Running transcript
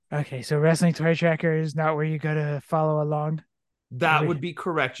Okay, so wrestling toy tracker is not where you go to follow along. That would Every be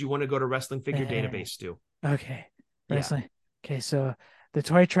correct. You want to go to Wrestling Figure eh, Database, Stu. okay, Yeah. wrestling. Okay, so the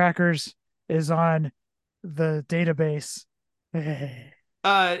toy trackers is on the database.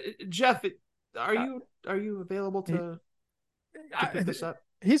 Uh, Jeff, are Uh, you available he- to pick this up?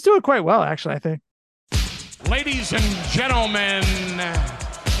 he's doing quite well, actually. I think. Ladies and gentlemen,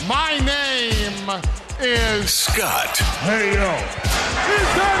 my name is Scott, Hey Yo. Is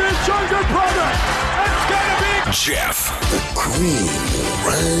that his younger brother? It's gonna be Jeff, The cream will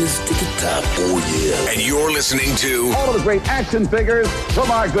rise to the top. Oh, yeah. and you're listening to All of the great action figures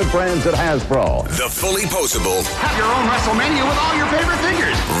from our good friends at Hasbro. the Fullyposeable Have your own WrestleMania with all your favorite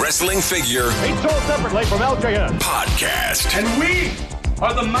figures. Wrestling Figure Each sold separately from LJN. Podcast. And we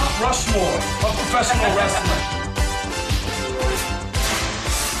are the Mount Rushmore of professional wrestling.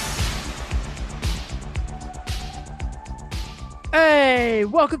 Hey,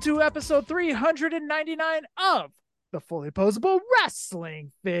 welcome to episode 399 of the Fully Posable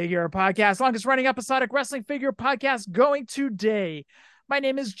Wrestling Figure Podcast, longest running episodic wrestling figure podcast going today. My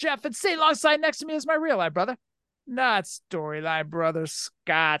name is Jeff, and sitting alongside next to me is my real life brother, not storyline brother,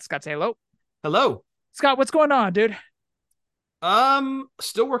 Scott. Scott, say hello. Hello. Scott, what's going on, dude?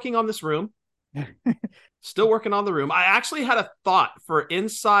 Still working on this room. Still working on the room. I actually had a thought for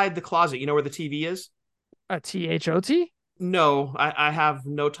inside the closet. You know where the TV is? A THOT? No, I have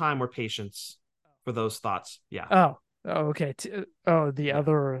no time or patience for those thoughts. Yeah. Oh, okay.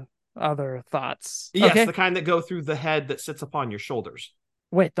 The other thoughts. Yes, Okay. the kind that go through the head that sits upon your shoulders.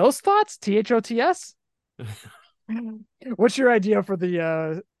 Wait, those thoughts? THOTS? What's your idea for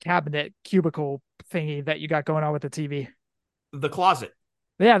the cabinet cubicle thingy that you got going on with the TV? The closet.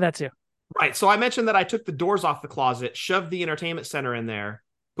 Yeah, that's you. Right. So I mentioned that I took the doors off the closet, shoved the entertainment center in there,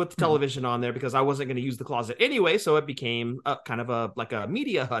 put the television on there because I wasn't going to use the closet anyway. So it became kind of like a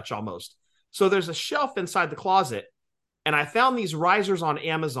media hutch almost. So there's a shelf inside the closet, and I found these risers on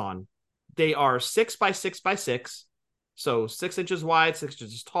Amazon. They are 6x6x6. So 6 inches wide, 6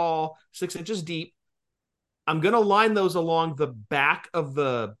 inches tall, 6 inches deep. I'm going to line those along the back of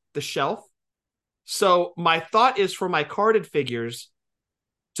the shelf. So my thought is for my carded figures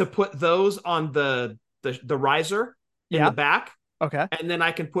to put those on the riser in the back. Okay. And then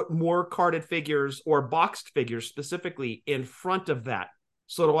I can put more carded figures or boxed figures specifically in front of that.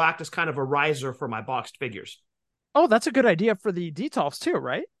 So it'll act as kind of a riser for my boxed figures. Oh, that's a good idea for the detolfs too,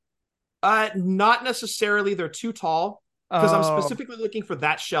 right? Not necessarily. They're too tall because I'm Oh, specifically looking for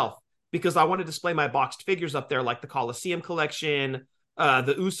that shelf because I want to display my boxed figures up there, like the Coliseum collection,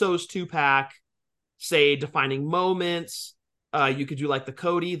 the Usos 2-pack, say Defining Moments. You could do like the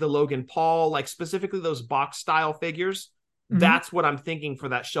Cody, the Logan Paul, like specifically those box style figures. That's what I'm thinking for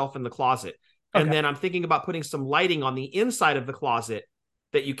that shelf in the closet. And Okay. then I'm thinking about putting some lighting on the inside of the closet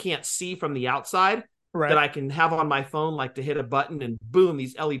that you can't see from the outside right. that I can have on my phone, like to hit a button and boom,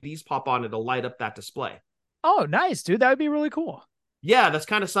 these LEDs pop on. It'll light up that display. Oh, nice, dude. That would be really cool. Yeah, that's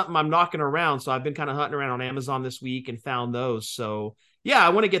kind of something I'm knocking around. So I've been kind of hunting around on Amazon this week and found those. So yeah, I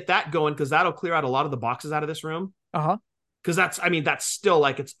want to get that going because that'll clear out a lot of the boxes out of this room. Uh-huh. Because that's still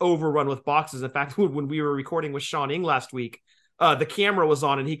like it's overrun with boxes. In fact, when we were recording with Sean Ing last week, the camera was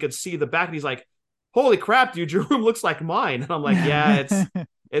on and he could see the back and he's like, holy crap, dude, your room looks like mine. And I'm like, yeah,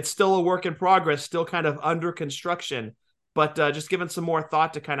 it's still a work in progress, still kind of under construction, but just giving some more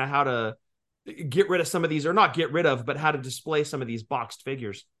thought to kind of how to get rid of some of these, or not get rid of, but how to display some of these boxed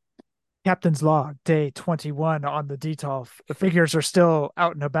figures. Captain's log, day 21 on the detolf. The figures are still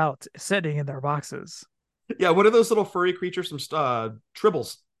out and about, sitting in their boxes. Yeah, what are those little furry creatures from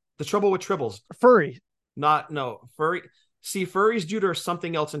Tribbles? The Trouble with Tribbles. Furry. Furry. See, furries, dude, are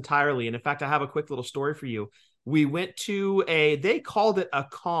something else entirely. And in fact, I have a quick little story for you. We went to they called it a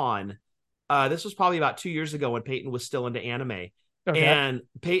con. This was probably about 2 years ago when Peyton was still into anime. Okay. And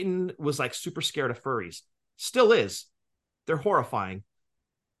Peyton was like super scared of furries. Still is. They're horrifying.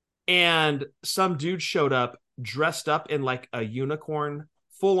 And some dude showed up dressed up in like a unicorn,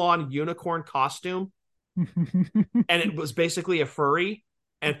 full-on unicorn costume. And it was basically a furry.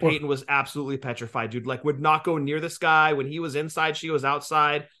 And Peyton was absolutely petrified, dude. Like, would not go near this guy. When he was inside, she was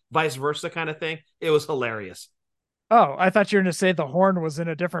outside, vice versa kind of thing. It was hilarious. Oh, I thought you were going to say the horn was in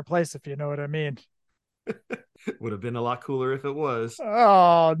a different place, if you know what I mean. Would have been a lot cooler if it was.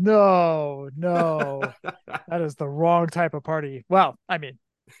 Oh, no. That is the wrong type of party. Well, I mean,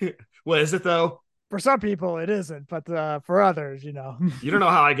 What is it, though? for some people it isn't, but for others, you know. You don't know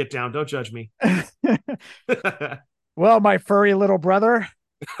how I get down. Don't judge me. Well, my furry little brother,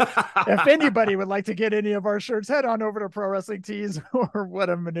 If anybody would like to get any of our shirts, head on over to Pro Wrestling Tees or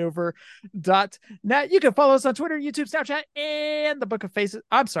whatamaneuver.net. You can follow us on Twitter, YouTube, Snapchat, and the Book of Faces.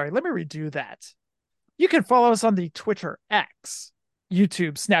 I'm sorry, let me redo that. You can follow us on the Twitter X,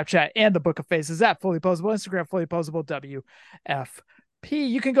 YouTube, Snapchat, and the Book of Faces at Fullyposeable, Instagram, Fullyposeable WFP.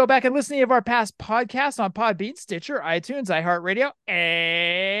 You can go back and listen to any of our past podcasts on Podbean, Stitcher, iTunes, iHeartRadio,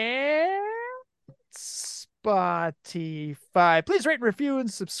 and Spotify. Please rate and review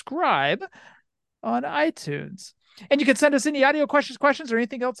and subscribe on iTunes. And you can send us any audio questions, or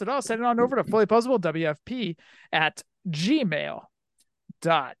anything else at all. Send it on over to fullyposeablewfp at gmail.com.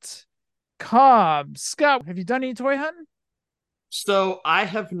 Scott, have you done any toy hunting? So I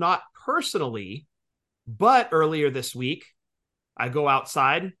have not personally, but earlier this week, I go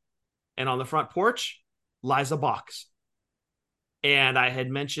outside and on the front porch lies a box. And I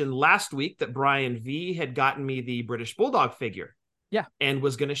had mentioned last week that Brian V had gotten me the British Bulldog figure. Yeah. And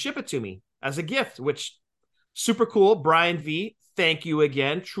was going to ship it to me as a gift, which super cool. Brian V, thank you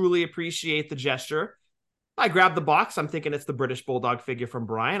again. Truly appreciate the gesture. I grabbed the box. I'm thinking it's the British Bulldog figure from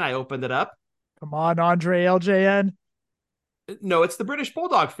Brian. I opened it up. Come on, Andre LJN. No, it's the British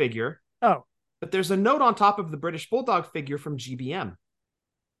Bulldog figure. Oh. But there's a note on top of the British Bulldog figure from GBM.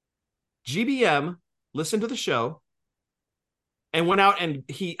 GBM listened to the show and went out, and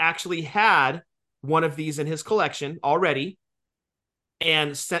he actually had one of these in his collection already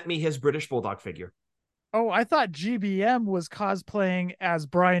and sent me his British Bulldog figure. Oh, I thought GBM was cosplaying as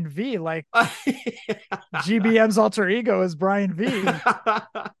Brian V, like GBM's alter ego is Brian V.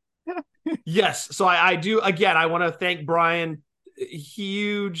 Yes. So I do. Again, I want to thank Brian.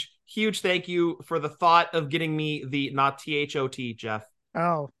 Huge thank you for the thought of getting me the, not THOT, Jeff.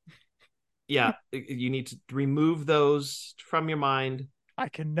 Oh. Yeah. You need to remove those from your mind. I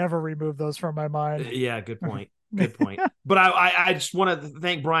can never remove those from my mind. Yeah, good point. Good point. But I just want to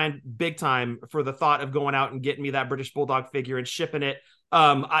thank Brian big time for the thought of going out and getting me that British Bulldog figure and shipping it.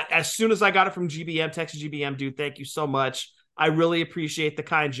 As soon as I got it from GBM, text GBM, dude, thank you so much. I really appreciate the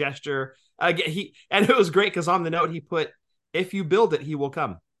kind gesture. And it was great because on the note he put, if you build it, he will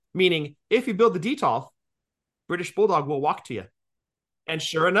come. Meaning, if you build the Detolf, British Bulldog will walk to you. And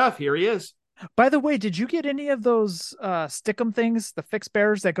sure enough, here he is. By the way, did you get any of those stickum things, the fixed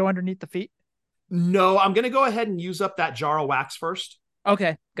bears that go underneath the feet? No, I'm going to go ahead and use up that jar of wax first.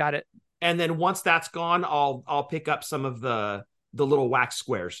 Okay, got it. And then once that's gone, I'll pick up some of the little wax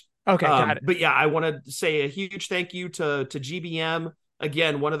squares. Okay, got it. But yeah, I want to say a huge thank you to GBM.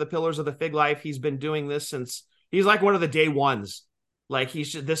 Again, one of the pillars of the Fig Life. He's been doing this since he's like one of the day ones. Like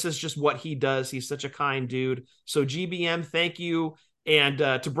this is just what he does. He's such a kind dude. So GBM, thank you. And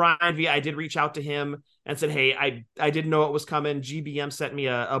to Brian V, I did reach out to him and said, hey, I didn't know it was coming. GBM sent me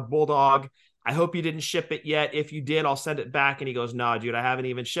a Bulldog. I hope you didn't ship it yet. If you did, I'll send it back. And he goes, no, dude, I haven't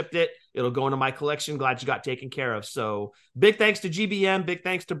even shipped it. It'll go into my collection. Glad you got taken care of. So big thanks to GBM. Big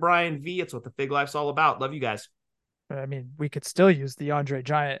thanks to Brian V. It's what the Fig Life's all about. Love you guys. I mean, we could still use the Andre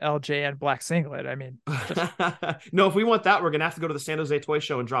Giant LJN black singlet. I mean, no, if we want that, we're going to have to go to the San Jose Toy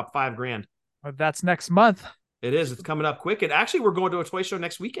Show and drop $5,000. That's next month. It is. It's coming up quick. And actually, we're going to a toy show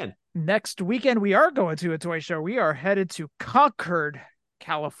next weekend. Next weekend, we are going to a toy show. We are headed to Concord,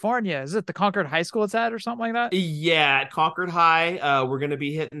 California. Is it the Concord High School it's at or something like that? Yeah, at Concord High. We're going to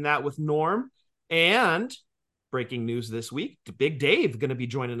be hitting that with Norm. And breaking news this week, Big Dave going to be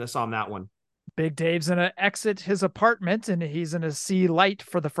joining us on that one. Big Dave's going to exit his apartment and he's going to see light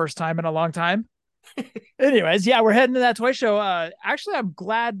for the first time in a long time. Anyways, yeah, we're heading to that toy show. Actually, I'm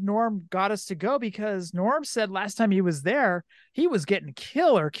glad Norm got us to go because Norm said last time he was there, he was getting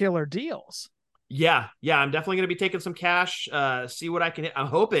killer deals. Yeah, I'm definitely going to be taking some cash, see what I can hit. I'm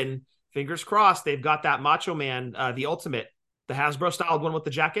hoping, fingers crossed, they've got that Macho Man, the Ultimate, the Hasbro styled one with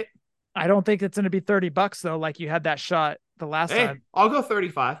the jacket. I don't think it's going to be $30 though, like you had that shot the last time. I'll go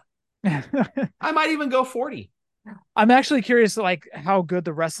 35. I might even go 40. I'm actually curious, like how good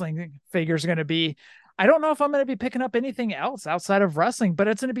the wrestling figures are going to be. I don't know if I'm going to be picking up anything else outside of wrestling, but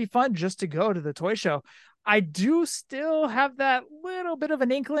it's going to be fun just to go to the toy show. I do still have that little bit of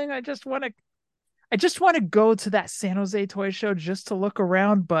an inkling. I just want to go to that San Jose toy show just to look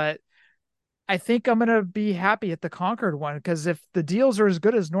around, but I think I'm going to be happy at the Concord one because if the deals are as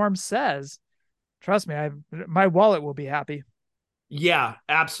good as Norm says, trust me, my wallet will be happy. Yeah,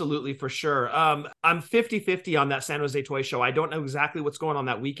 absolutely, for sure. I'm 50-50 on that San Jose toy show. I don't know exactly what's going on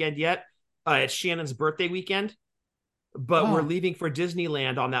that weekend yet. It's Shannon's birthday weekend, but we're leaving for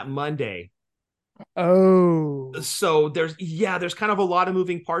Disneyland on that Monday. Oh. So there's kind of a lot of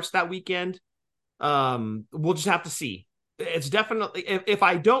moving parts that weekend. We'll just have to see. It's definitely, if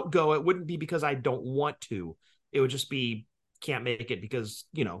I don't go, it wouldn't be because I don't want to. It would just be can't make it because,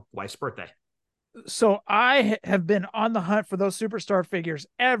 wife's birthday. So I have been on the hunt for those superstar figures.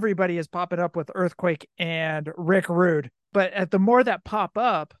 Everybody is popping up with Earthquake and Rick Rude. But at the more that pop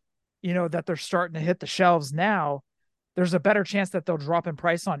up, that they're starting to hit the shelves now, there's a better chance that they'll drop in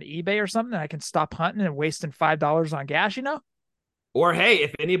price on eBay or something. And I can stop hunting and wasting $5 on gas, Or, hey,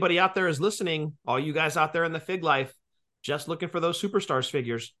 if anybody out there is listening, all you guys out there in the fig life, just looking for those superstars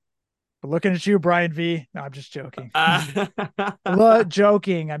figures. Looking at you, Brian V. No, I'm just joking.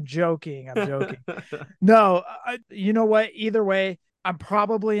 Joking. I'm joking. No, you know what? Either way, I'm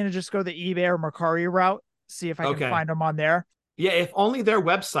probably going to just go the eBay or Mercari route. See if I can find them on there. Yeah, if only their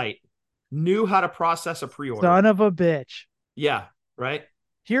website knew how to process a pre-order. Son of a bitch. Yeah, right?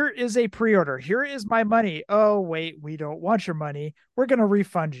 Here is a pre-order. Here is my money. Oh, wait, we don't want your money. We're going to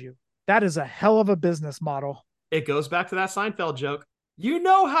refund you. That is a hell of a business model. It goes back to that Seinfeld joke. You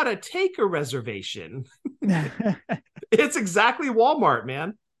know how to take a reservation. It's exactly Walmart,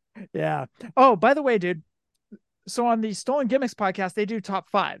 man. Yeah. Oh, by the way, dude. So on the Stolen Gimmicks podcast, they do top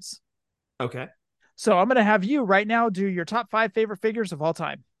fives. Okay. So I'm going to have you right now do your top 5 favorite figures of all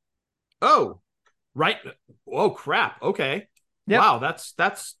time. Oh, right. Oh, crap. Okay. Yep. Wow. That's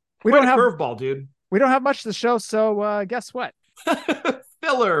we quite don't a have curveball, dude. We don't have much to show. So guess what?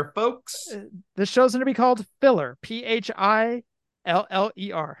 Filler, folks. This show's going to be called Filler. PHILLER.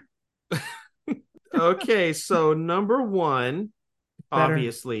 Okay. So number 1,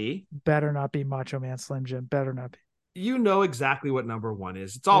 obviously. Better not be Macho Man Slim Jim. Better not be. You know exactly what number 1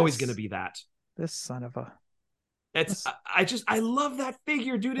 is. It's always going to be that. This son of a. I love that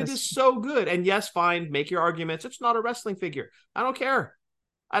figure, dude. It is so good. And yes, fine. Make your arguments. It's not a wrestling figure. I don't care.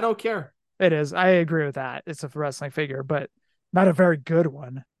 It is. I agree with that. It's a wrestling figure, but not a very good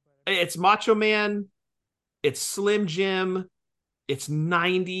one. It's Macho Man. It's Slim Jim. It's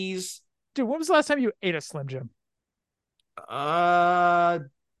 90s. Dude, when was the last time you ate a Slim Jim? Well,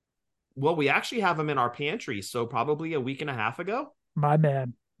 we actually have them in our pantry, so probably a week and a half ago. My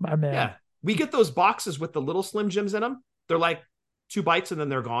man. Yeah. We get those boxes with the little Slim Jims in them. They're like 2 bites and then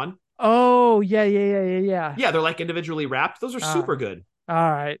they're gone. Oh, yeah. Yeah, they're like individually wrapped. Those are super good. All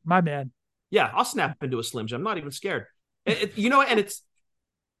right, my man. Yeah, I'll snap into a Slim Jim. I'm not even scared. And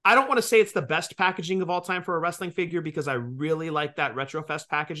I don't want to say it's the best packaging of all time for a wrestling figure because I really like that Retrofest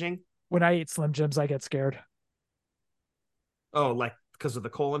packaging. When I eat Slim Jims, I get scared. Oh, like because of the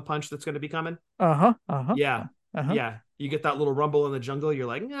colon punch that's going to be coming? Yeah. Yeah. You get that little rumble in the jungle. You're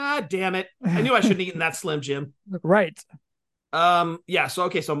like, damn it. I knew I shouldn't have eaten that Slim Jim. Right. Yeah.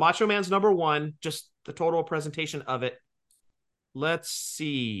 So Macho Man's number 1, just the total presentation of it. Let's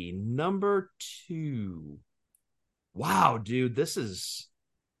see. Number 2. Wow, dude, this is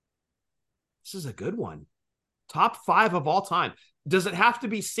a good one. Top 5 of all time. Does it have to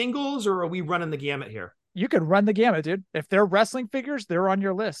be singles or are we running the gamut here? You could run the gamut, dude. If they're wrestling figures, they're on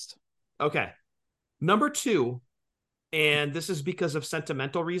your list. Okay. Number 2, and this is because of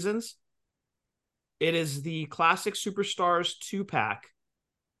sentimental reasons. It is the Classic Superstars 2-pack,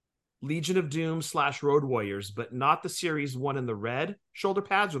 Legion of Doom / Road Warriors, but not the series 1 in the red shoulder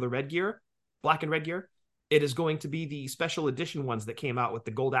pads or the red gear, black and red gear. It is going to be the special edition ones that came out with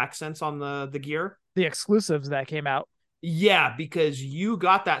the gold accents on the gear. The exclusives that came out. Yeah, because you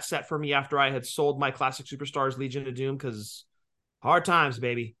got that set for me after I had sold my Classic Superstars Legion of Doom because hard times,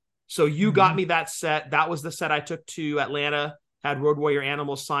 baby. So you got me that set. That was the set I took to Atlanta, had Road Warrior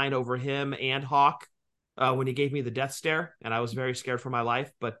Animals signed over him and Hawk when he gave me the death stare. And I was very scared for my life,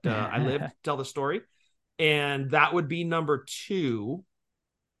 but I lived to tell the story. And that would be number 2.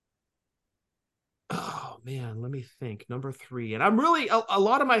 Oh, man, let me think. Number 3. And I'm really, a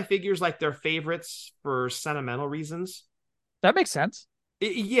lot of my figures, like they're favorites for sentimental reasons. That makes sense.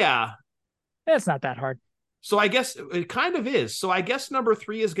 Yeah. It's not that hard. So I guess it kind of is. So I guess number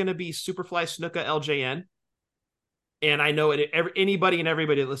 3 is going to be Superfly Snuka LJN. And I know anybody and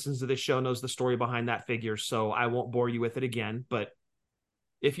everybody that listens to this show knows the story behind that figure. So I won't bore you with it again. But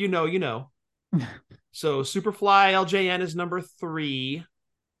if you know, you know. So Superfly LJN is number 3.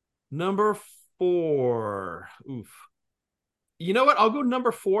 Number 4. Oof. You know what? I'll go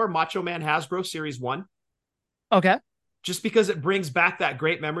number 4, Macho Man Hasbro Series 1. Okay. Just because it brings back that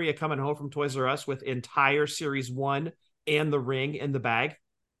great memory of coming home from Toys R Us with entire Series 1 and the ring in the bag.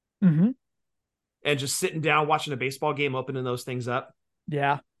 Mm-hmm. And just sitting down, watching a baseball game, opening those things up.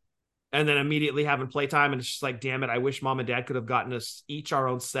 Yeah. And then immediately having playtime. And it's just like, damn it, I wish Mom and Dad could have gotten us each our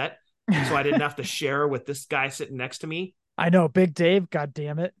own set. So I didn't have to share with this guy sitting next to me. I know. Big Dave. God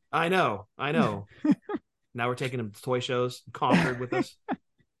damn it. I know. Now we're taking him to toy shows, Concord with us.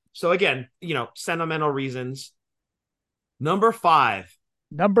 So again, sentimental reasons. Number 5.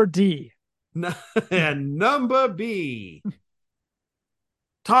 Number D. And number B.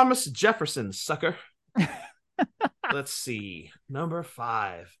 Thomas Jefferson, sucker. Let's see. Number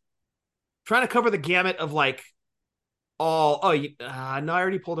 5. Trying to cover the gamut of like all. Oh, no, I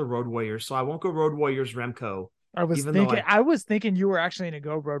already pulled a Road Warriors, so I won't go Road Warriors Remco. I was thinking you were actually going to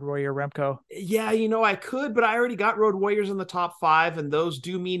go Road Warrior Remco. Yeah, I could, but I already got Road Warriors in the top 5, and those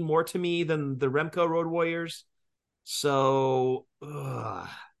do mean more to me than the Remco Road Warriors. So, you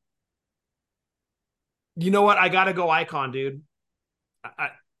know what? I gotta go Icon, dude.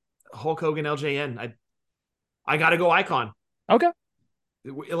 Hulk Hogan, LJN. I gotta go Icon. Okay.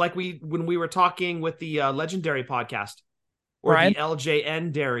 Like when we were talking with the Legendary podcast or Brian? the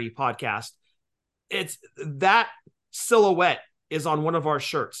LJN Dairy podcast, it's that silhouette is on one of our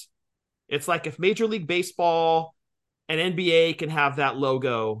shirts. It's like if Major League Baseball and NBA can have that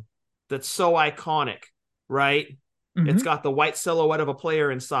logo that's so iconic, right? Mm-hmm. It's got the white silhouette of a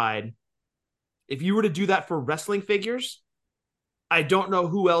player inside. If you were to do that for wrestling figures, I don't know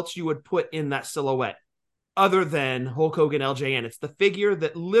who else you would put in that silhouette other than Hulk Hogan LJN. It's the figure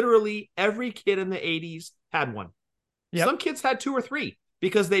that literally every kid in the 80s had one. Yep. Some kids had 2 or 3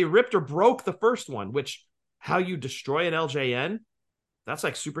 because they ripped or broke the first one, which how you destroy an LJN, that's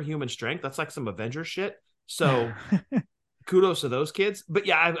like superhuman strength. That's like some Avenger shit. So kudos to those kids. But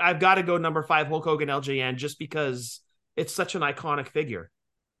yeah, I've got to go number 5, Hulk Hogan LJN, just because it's such an iconic figure.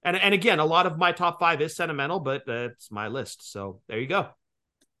 And again, a lot of my top 5 is sentimental, but it's my list. So there you go.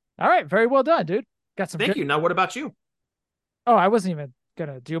 All right. Very well done, dude. Got some. Thank you. Now, what about you? Oh, I wasn't even going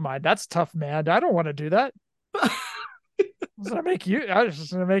to do mine. That's tough, man. I don't want to do that. I was just going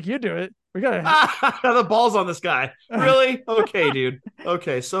to make you do it. We got to. The ball's on this guy. Really? Okay, dude.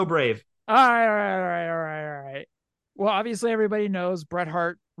 Okay. So brave. All right. Well, obviously everybody knows Bret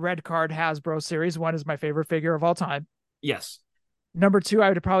Hart Red Card Hasbro Series 1 is my favorite figure of all time. Yes. Number 2, I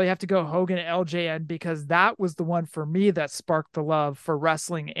would probably have to go Hogan LJN, because that was the one for me that sparked the love for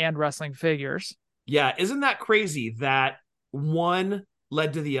wrestling and wrestling figures. Yeah. Isn't that crazy that one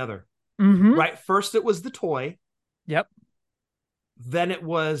led to the other? Mm-hmm. Right. First, it was the toy. Yep. Then it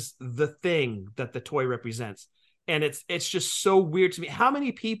was the thing that the toy represents. And it's just so weird to me. How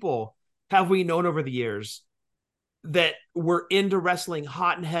many people have we known over the years that were into wrestling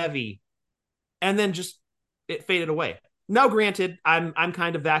hot and heavy, and then just it faded away? Now, granted, I'm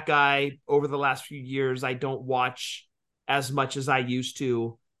kind of that guy. Over the last few years, I don't watch as much as I used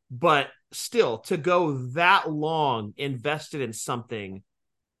to, but still, to go that long invested in something,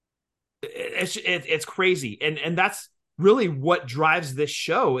 it's crazy. And that's really what drives this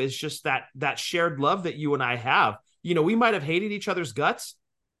show, is just that shared love that you and I have. We might have hated each other's guts,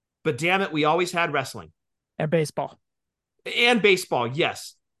 but damn it, we always had wrestling. And baseball. And baseball,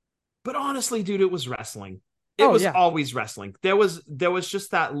 yes. But honestly, dude, it was wrestling. It was always wrestling. There was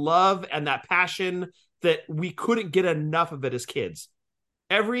just that love and that passion that we couldn't get enough of it as kids.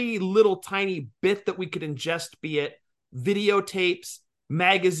 Every little tiny bit that we could ingest, be it videotapes,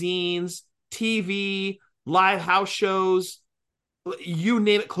 magazines, TV, live house shows, you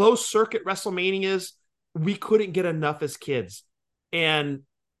name it, closed circuit WrestleManias, we couldn't get enough as kids. And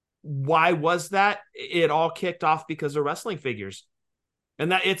why was that? It all kicked off because of wrestling figures.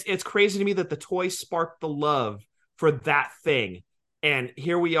 And that it's crazy to me that the toy sparked the love for that thing. And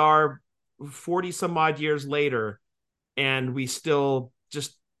here we are 40 some odd years later, and we still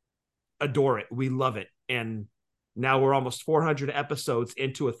just adore it. We love it. And now we're almost 400 episodes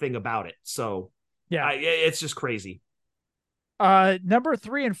into a thing about it. So yeah, it's just crazy. Number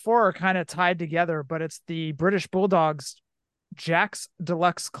 3 and 4 are kind of tied together, but it's the British Bulldogs Jack's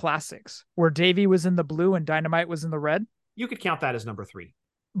Deluxe Classics, where Davey was in the blue and Dynamite was in the red. You could count that as number 3.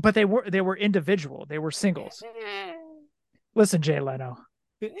 But they were individual. They were singles. Listen, Jay Leno.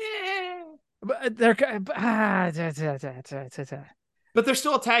 But they're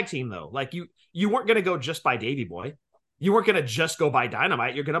still a tag team, though. Like you weren't going to go just by Davey Boy. You weren't going to just go by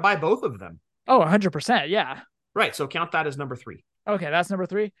Dynamite. You're going to buy both of them. Oh, 100%. Yeah. Right. So count that as number 3. Okay. That's number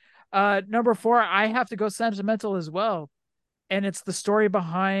 3. Number 4, I have to go sentimental as well. And it's the story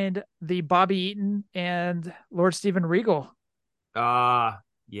behind the Bobby Eaton and Lord Steven Regal. Yeah.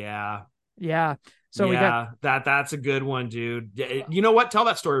 Yeah. So we got that's a good one, dude. You know what? Tell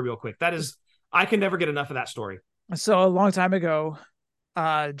that story real quick. I can never get enough of that story. So a long time ago,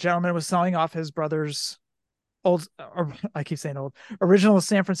 a gentleman was selling off his brother's original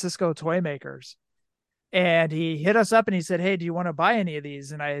San Francisco toy makers. And he hit us up and he said, "Hey, do you want to buy any of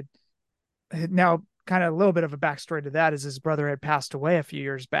these?" And now kind of a little bit of a backstory to that is his brother had passed away a few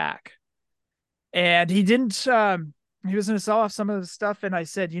years back. And he didn't, he was going to sell off some of the stuff. And I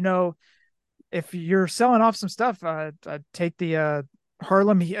said, if you're selling off some stuff, I'd take the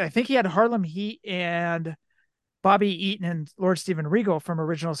Harlem. I think he had Harlem Heat and Bobby Eaton and Lord Steven Regal from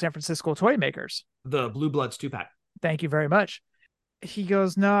original San Francisco toy makers. The Blue Bloods 2-pack. Thank you very much. He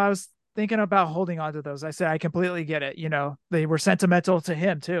goes, no, I was thinking about holding on to those. I said, I completely get it. You know, they were sentimental to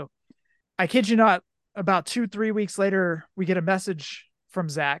him too. I kid you not, about 2-3 weeks later, we get a message from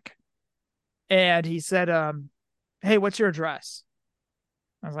Zach and he said, hey, what's your address?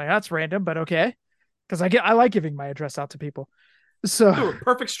 I was like, that's random, but okay. Cause I like giving my address out to people. So we're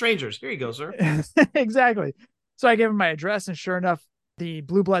perfect strangers. Here you go, sir. Exactly. So I gave him my address and sure enough, the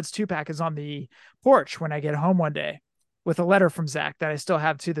Blue Bloods 2-pack is on the porch when I get home one day with a letter from Zach that I still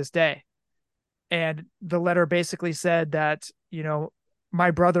have to this day. And the letter basically said that, you know,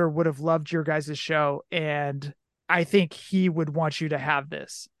 my brother would have loved your guys' show and I think he would want you to have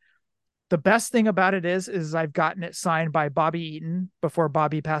this. The best thing about it is I've gotten it signed by Bobby Eaton before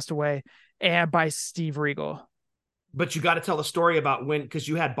Bobby passed away and by Steve Regal. But you got to tell the story about when, because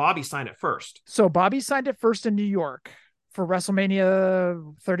you had Bobby sign it first. So Bobby signed it first in New York for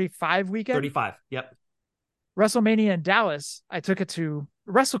WrestleMania 35 weekend. 35. Yep. WrestleMania in Dallas, I took it to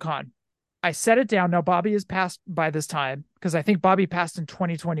WrestleCon. I set it down. Now Bobby is passed by this time because I think Bobby passed in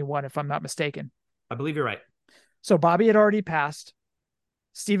 2021, if I'm not mistaken. I believe you're right. So Bobby had already passed.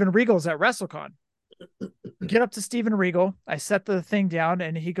 Steven Regal's at WrestleCon. Get up to Steven Regal. I set the thing down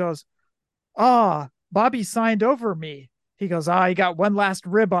and he goes, Bobby signed over me. He goes, he got one last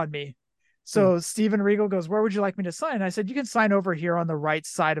rib on me. So Steven Regal goes, where would you like me to sign? I said, you can sign over here on the right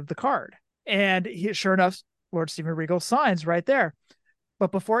side of the card. And sure enough, Lord Steven Regal signs right there.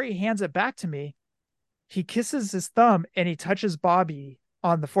 But before he hands it back to me, he kisses his thumb and he touches Bobby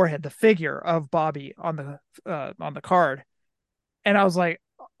on the forehead, the figure of Bobby on the card. And I was like,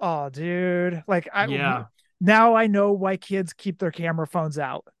 oh, dude, like, now I know why kids keep their camera phones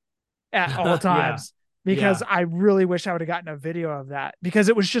out at all times. Because I really wish I would have gotten a video of that because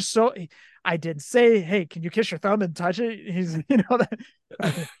it was just so. I didn't say, "Hey, can you kiss your thumb and touch it?" He's,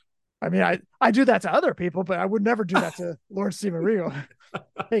 I mean, I do that to other people, but I would never do that to Lord Steven Regal.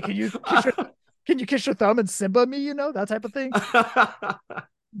 Hey, can you kiss your thumb and Simba me? You know, that type of thing.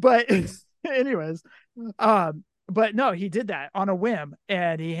 But anyways, but no, he did that on a whim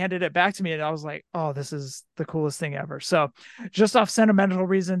and he handed it back to me and I was like, oh, this is the coolest thing ever. So just off sentimental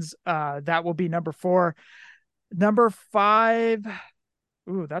reasons, that will be number 4. Number 5.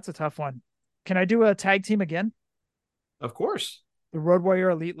 Ooh, that's a tough one. Can I do a tag team again? Of course. The Road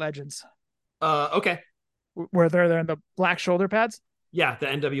Warrior Elite Legends. Okay. Where they're in the black shoulder pads. Yeah. The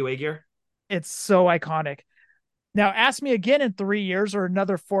NWA gear. It's so iconic. Now ask me again in 3 years or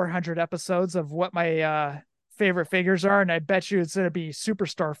another 400 episodes of what my, favorite figures are, and I bet you it's going to be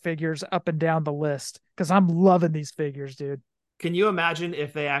superstar figures up and down the list because I'm loving these figures, dude. Can you imagine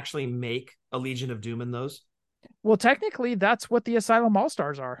if they actually make a Legion of Doom in those? Well, technically, that's what the Asylum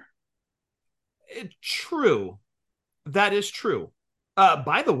All-Stars are. True. That is true.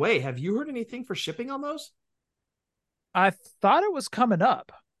 By the way, have you heard anything for shipping on those? I thought it was coming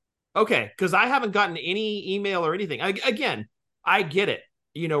up. Okay, because I haven't gotten any email or anything. Again, I get it.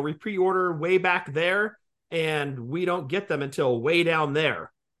 You know, we pre-order way back there, and we don't get them until way down there.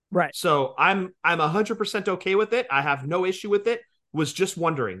 Right. So I'm 100% okay with it. I have no issue with it. Was just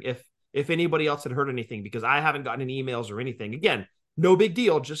wondering if anybody else had heard anything because I haven't gotten any emails or anything. Again, no big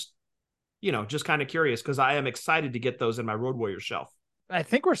deal. Just kind of curious because I am excited to get those in my Road Warrior shelf. I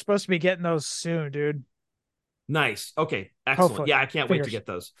think we're supposed to be getting those soon, dude. Nice. Okay. Excellent. Hopefully. Yeah, I can't wait to get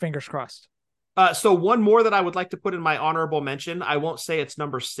those. Fingers crossed. So one more that I would like to put in my honorable mention. I won't say it's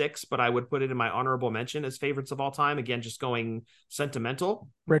number 6, but I would put it in my honorable mention as favorites of all time. Again, just going sentimental.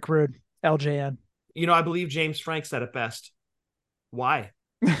 Rick Rude, LJN. You know, I believe James Frank said it best. Why?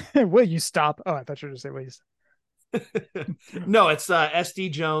 Will you stop? Oh, I thought you were going to say, will you stop? No, it's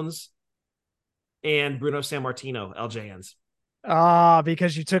SD Jones and Bruno Sammartino, LJNs.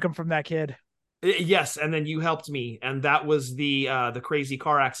 Because you took him from that kid. Yes, and then you helped me, and that was the crazy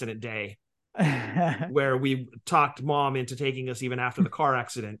car accident day. Where we talked mom into taking us even after the car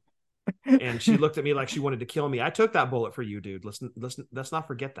accident, and she looked at me like she wanted to kill me. I took that bullet for you, dude. Listen, let's not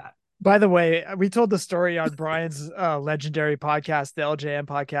forget that. By the way, we told the story on Brian's legendary podcast, the LJN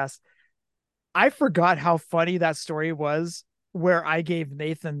podcast. I forgot how funny that story was where I gave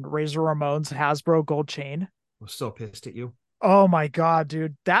Nathan Razor Ramon's Hasbro gold chain. I was so pissed at you. Oh my God,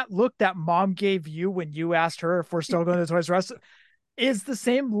 dude. That look that mom gave you when you asked her if we're still going to Toys R Us is the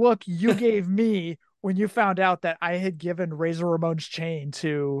same look you gave me when you found out that I had given Razor Ramon's chain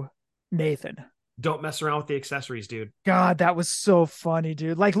to Nathan. Don't mess around with the accessories, dude. God, that was so funny,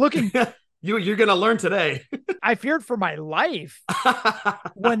 dude. Like looking, you're gonna learn today. I feared for my life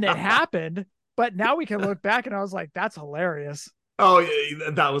when it happened, but now we can look back and I was like, that's hilarious. Oh,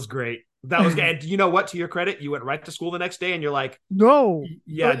 yeah, that was great. That was good. And you know what? To your credit, you went right to school the next day and you're like, No.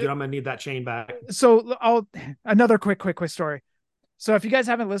 yeah, dude, I'm going to need that chain back. So another quick story. So if you guys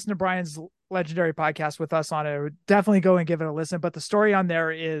haven't listened to Brian's legendary podcast with us on it, definitely go and give it a listen. But the story on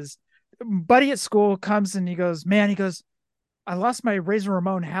there is buddy at school comes and he goes, I lost my Razor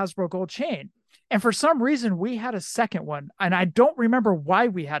Ramon Hasbro gold chain. And for some reason we had a second one. And I don't remember why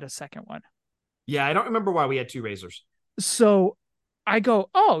we had a second one. Yeah. I don't remember why we had 2 razors. So I go,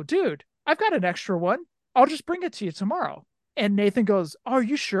 oh, dude, I've got an extra one. I'll just bring it to you tomorrow. And Nathan goes, oh, are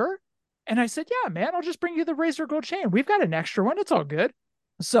you sure? And I said, yeah, man, I'll just bring you the Razor gold chain. We've got an extra one. It's all good.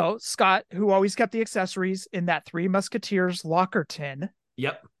 So Scott, who always kept the accessories in that Three Musketeers locker tin.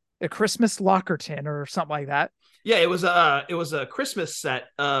 Yep. A Christmas locker tin or something like that. Yeah, it was a Christmas set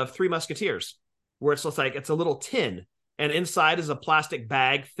of Three Musketeers where it's just like, it's a little tin and inside is a plastic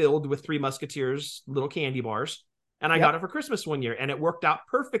bag filled with Three Musketeers, little candy bars. And I got it for Christmas one year and it worked out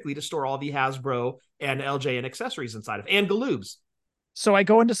perfectly to store all the Hasbro and LJN accessories inside of, and Galoobs. So I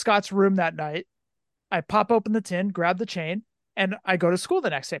go into Scott's room that night. I pop open the tin, grab the chain, and I go to school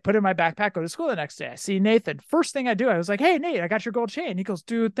the next day. Put it in my backpack, go to school the next day. I see Nathan. First thing I do, I was like, hey, Nate, I got your gold chain. He goes,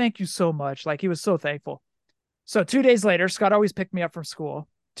 dude, thank you so much. Like, he was so thankful. So 2 days later, Scott always picked me up from school.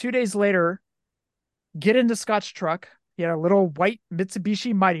 2 days later, get into Scott's truck. He had a little white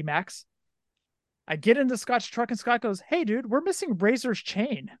Mitsubishi Mighty Max. I get into Scott's truck and Scott goes, hey, dude, we're missing Razor's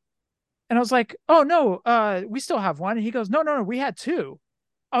chain. And I was like, oh, no, we still have one. And he goes, no, we had 2.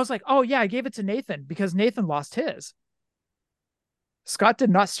 I was like, oh, yeah, I gave it to Nathan because Nathan lost his. Scott did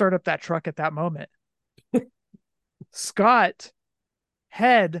not start up that truck at that moment. Scott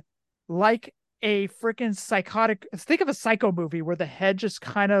head like a freaking psychotic. Think of a Psycho movie where the head just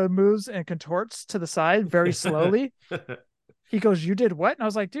kind of moves and contorts to the side very slowly. He goes, you did what? And I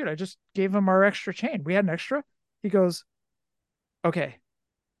was like, dude, I just gave him our extra chain. We had an extra. He goes, okay,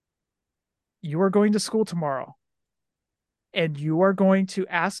 you are going to school tomorrow and you are going to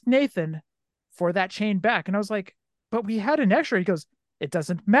ask Nathan for that chain back. And I was like, but we had an extra. He goes, it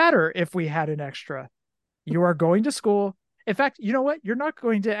doesn't matter if we had an extra. You are going to school. In fact, you know what? You're not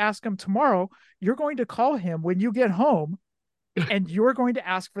going to ask him tomorrow. You're going to call him when you get home and you're going to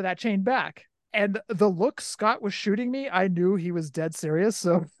ask for that chain back. And the look Scott was shooting me, I knew he was dead serious.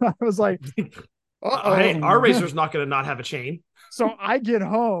 So I was like, uh-oh. Hey, our Razor's not going to not have a chain. So I get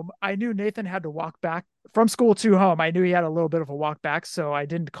home. I knew Nathan had to walk back from school to home. I knew he had a little bit of a walk back, so I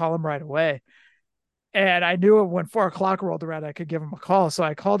didn't call him right away. And I knew when 4 o'clock rolled around, I could give him a call. So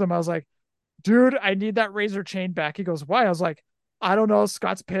I called him. I was like, dude, I need that Razor chain back. He goes, why? I was like, I don't know.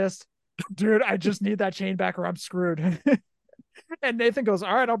 Scott's pissed. Dude, I just need that chain back or I'm screwed. And Nathan goes,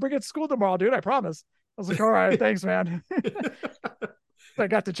 all right, I'll bring it to school tomorrow, dude. I promise. I was like, all right, thanks, man. I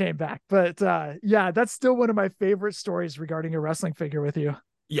got the chain back. But yeah, that's still one of my favorite stories regarding a wrestling figure with you.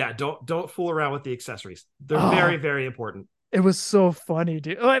 Yeah, don't fool around with the accessories. They're very, very important. It was so funny,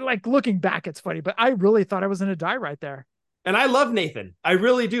 dude. Like looking back, it's funny, but I really thought I was going to die right there. And I love Nathan. I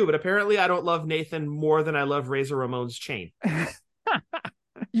really do. But apparently I don't love Nathan more than I love Razor Ramon's chain.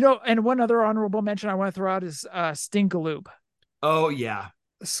 And one other honorable mention I want to throw out is Sting Galoob. Oh, yeah.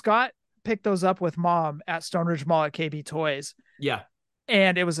 Scott picked those up with mom at Stone Ridge Mall at KB Toys. Yeah.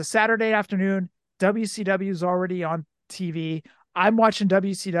 And it was a Saturday afternoon. WCW's already on TV. I'm watching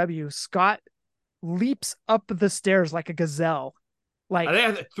WCW. Scott leaps up the stairs like a gazelle. Like they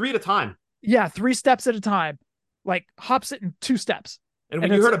have 3 at a time. Yeah, 3 steps at a time. Like hops it in 2 steps. And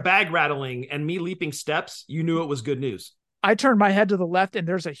when you heard a bag rattling and me leaping steps, you knew it was good news. I turned my head to the left and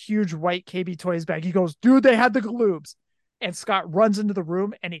there's a huge white KB Toys bag. He goes, dude, they had the Galoobs. And Scott runs into the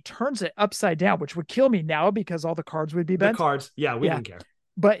room and he turns it upside down, which would kill me now because all the cards would be bent. The cards. Yeah, we didn't care.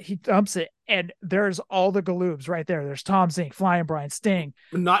 But he dumps it and there's all the Galoobs right there. There's Tom Zink, Flying Brian, Sting.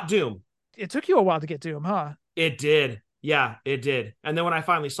 Not Doom. It took you a while to get Doom, huh? It did. Yeah, it did. And then when I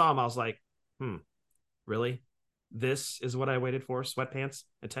finally saw him, I was like, really? This is what I waited for? Sweatpants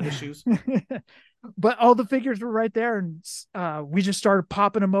and tennis shoes? But all the figures were right there. And we just started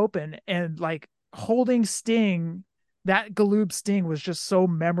popping them open and like holding Sting. That Galoob Sting was just so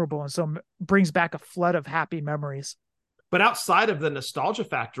memorable and so brings back a flood of happy memories. But outside of the nostalgia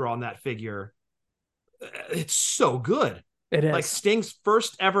factor on that figure, it's so good. It is. Like Sting's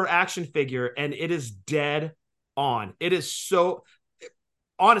first ever action figure, and it is dead on. It is so...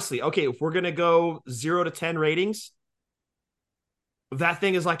 Honestly, okay, if we're going to go 0 to 10 ratings, that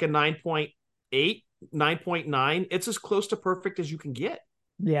thing is like a 9.8, 9.9. It's as close to perfect as you can get.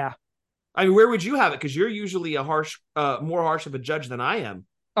 Yeah. I mean, where would you have it? Because you're usually a more harsh of a judge than I am.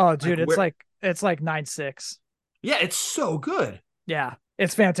 Oh, dude, it's like 9.6. Yeah, it's so good. Yeah,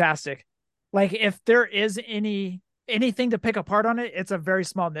 it's fantastic. Like if there is anything to pick apart on it, it's a very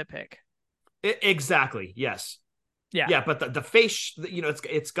small nitpick. Exactly. Yes. Yeah. Yeah, but the face,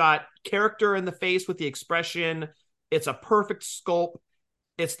 it's got character in the face with the expression. It's a perfect sculpt.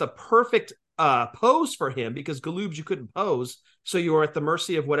 It's the perfect pose for him because Galoobs you couldn't pose, so you were at the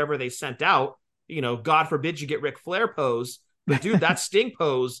mercy of whatever they sent out. God forbid you get Ric Flair pose, but dude, that Sting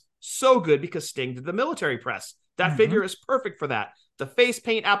pose so good because Sting did the military press. That figure is perfect for that. The face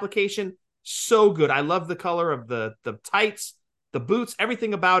paint application so good. I love the color of the tights, the boots,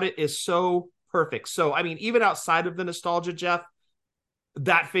 everything about it is so perfect. So, I mean, even outside of the nostalgia, Jeff,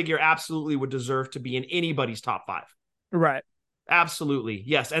 that figure absolutely would deserve to be in anybody's top 5. Right. Absolutely.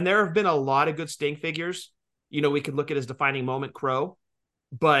 Yes. And there have been a lot of good Sting figures. We could look at his defining moment, Crow,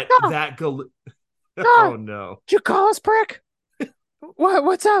 but oh no. Did you call us prick?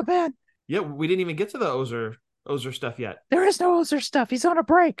 What's up, man? Yeah, we didn't even get to the Ozer stuff yet. There is no Ozer stuff. He's on a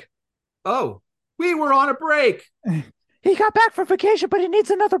break. Oh, we were on a break. He got back from vacation, but he needs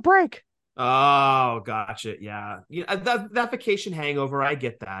another break. Oh, gotcha. Yeah. That vacation hangover, I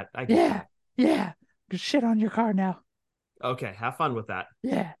get that. Yeah. Just shit on your car now. Okay, have fun with that.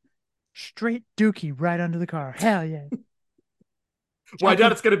 Yeah. Straight dookie right under the car. Hell yeah. Well, I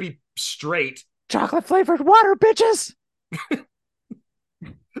doubt it's going to be straight. Chocolate flavored water, bitches.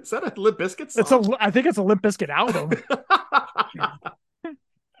 Is that a Limp Bizkit song? I think it's a Limp Bizkit album.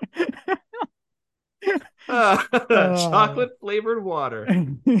 Chocolate flavored water.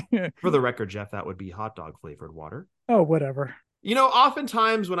 For the record, Jeff, that would be hot dog flavored water. Oh, whatever.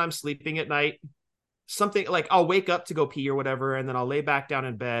 Oftentimes when I'm sleeping at night, something like I'll wake up to go pee or whatever, and then I'll lay back down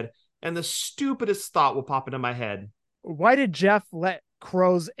in bed, and the stupidest thought will pop into my head. Why did Jeff let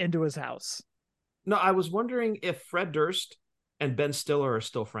crows into his house? No, I was wondering if Fred Durst and Ben Stiller are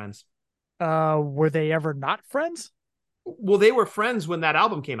still friends. Were they ever not friends? Well, they were friends when that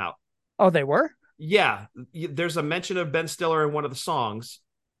album came out. Oh, they were? Yeah. There's a mention of Ben Stiller in one of the songs.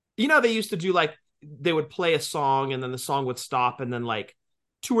 They used to do they would play a song and then the song would stop and then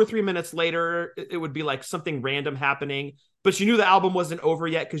 2 or 3 minutes later, it would be something random happening, but you knew the album wasn't over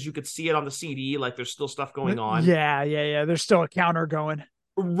yet because you could see it on the CD. There's still stuff going on. Yeah. There's still a counter going.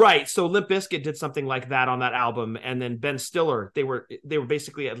 Right. So Limp Bizkit did something like that on that album. And then Ben Stiller, they were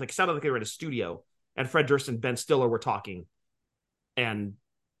basically sounded like they were in a studio, and Fred Durst and Ben Stiller were talking. And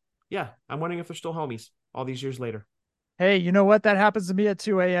yeah, I'm wondering if they're still homies all these years later. Hey, you know what? That happens to me at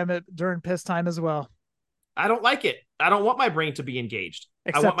 2 a.m. during piss time as well. I don't like it. I don't want my brain to be engaged.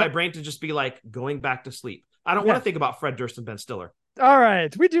 I want my brain to just be going back to sleep. I don't want to think about Fred Durst and Ben Stiller. All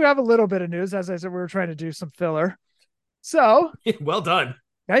right. We do have a little bit of news. As I said, we were trying to do some filler. So. Well done.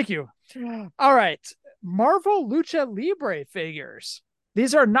 Thank you. All right. Marvel Lucha Libre figures.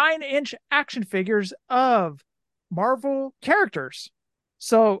 These are 9-inch action figures of Marvel characters.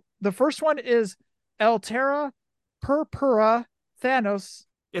 So the first one is El Terra Purpura Thanos.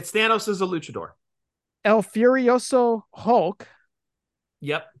 It's Thanos as a luchador. El Furioso Hulk.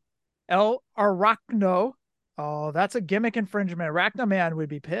 Yep. El Arachno. Oh, that's a gimmick infringement. Arachno Man would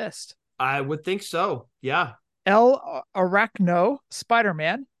be pissed. I would think so. Yeah. El Arachno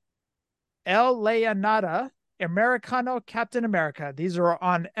Spider-Man. El Leonada Americano Captain America. These are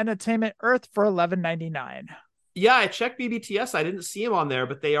on Entertainment Earth for $11.99. Yeah, I checked BBTS. I didn't see them on there,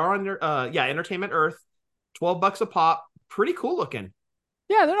 but they are on Entertainment Earth. $12 a pop. Pretty cool looking.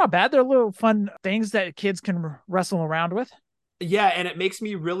 Yeah, they're not bad. They're little fun things that kids can wrestle around with. Yeah, and it makes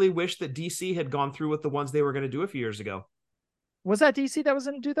me really wish that DC had gone through with the ones they were going to do a few years ago. Was that DC that was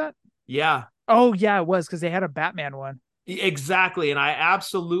going to do that? Yeah. Oh, yeah, it was, because they had a Batman one. Exactly, and I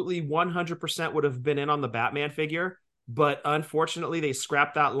absolutely 100% would have been in on the Batman figure, but unfortunately they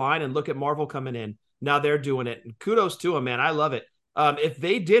scrapped that line, and look at Marvel coming in. Now they're doing it. And kudos to them, man. I love it. If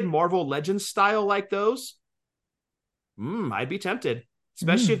they did Marvel Legends style like those, I'd be tempted.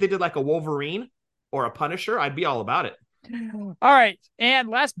 Especially if they did a Wolverine or a Punisher, I'd be all about it. All right. And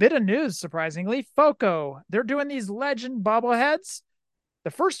last bit of news, surprisingly, Foco. They're doing these legend bobbleheads. The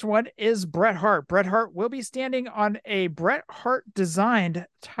first one is Bret Hart. Bret Hart will be standing on a Bret Hart designed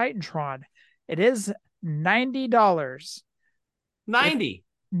Titantron. It is $90. 90.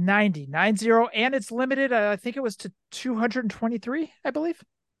 90. And it's limited. I think it was to 223, I believe.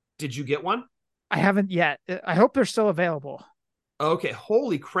 Did you get one? I haven't yet. I hope they're still available. Okay,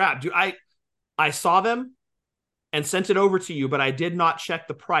 holy crap, dude! I saw them and sent it over to you, but I did not check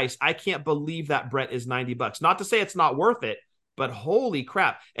the price. I can't believe that Bret is $90. Not to say it's not worth it, but holy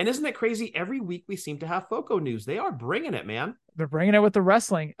crap! And isn't it crazy? Every week we seem to have Foco news. They are bringing it, man. They're bringing it with the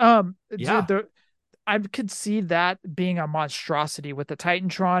wrestling. Yeah. Dude, I could see that being a monstrosity with the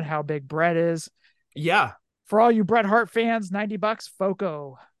Titantron. How big Bret is. Yeah. For all you Bret Hart fans, $90,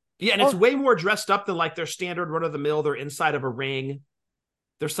 Foco. Yeah, and it's way more dressed up than their standard run of the mill. They're inside of a ring.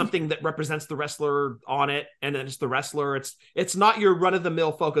 There's something that represents the wrestler on it, and then it's the wrestler. It's not your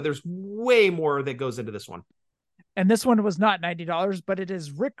run-of-the-mill Foco. There's way more that goes into this one. And this one was not $90, but it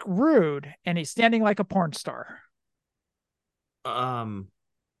is Rick Rude, and he's standing like a porn star.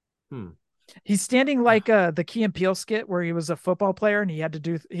 He's standing like the Key and Peele skit where he was a football player and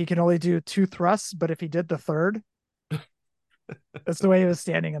he could only do 2 thrusts, but if he did the third, that's the way he was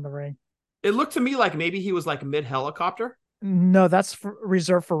standing in the ring. It looked to me like maybe he was like mid-helicopter. No, that's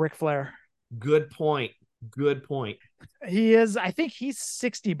reserved for Ric Flair. Good point. He is, I think he's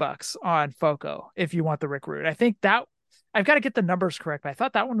 $60 on Foco if you want the Rick Rude. I think that I've got to get the numbers correct, but I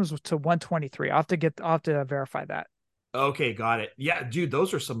thought that one was to 123. I'll have to verify that. Okay, got it. Yeah, dude,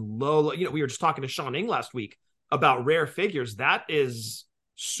 those are some low, we were just talking to Sean Ing last week about rare figures. That is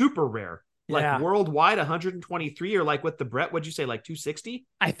super rare. Like worldwide 123, or like with the Bret, what'd you say, like 260?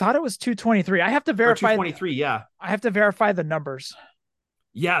 I thought it was 223. I have to verify. 223, yeah. I have to verify the numbers.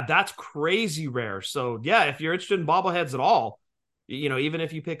 Yeah, that's crazy rare. So yeah, if you're interested in bobbleheads at all, even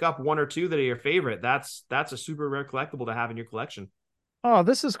if you pick up 1 or 2 that are your favorite, that's a super rare collectible to have in your collection. Oh,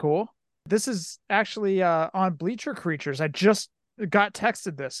 this is cool. This is actually on Bleacher Creatures. I just got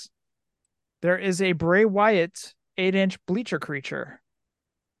texted this. There is a Bray Wyatt 8-inch Bleacher Creature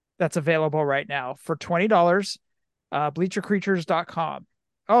that's available right now for $20. Bleachercreatures.com.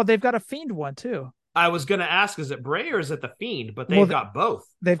 Oh, they've got a Fiend one too. I was going to ask, is it Bray or is it the Fiend? But they've got both.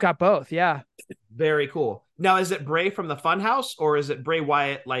 They've got both, yeah. Very cool. Now, is it Bray from the Funhouse, or is it Bray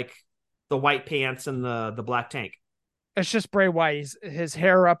Wyatt, like the white pants and the black tank? It's just Bray Wyatt. His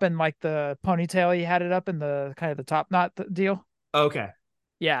hair up in like the ponytail. He had it up in the kind of the top knot deal. Okay.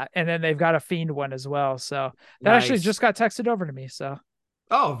 Yeah, and then they've got a Fiend one as well. So that actually just got texted over to me. So.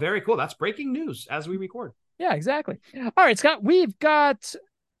 Oh, very cool. That's breaking news as we record. Yeah, exactly. All right, Scott, we've got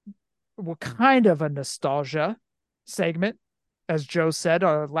kind of a nostalgia segment, as Joe said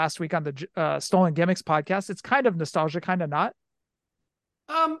last week on the Stolen Gimmicks podcast. It's kind of nostalgia, kind of not.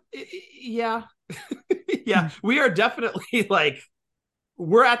 Yeah. Yeah, we are definitely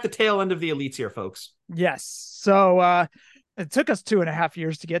we're at the tail end of the elites here, folks. Yes. So it took us 2.5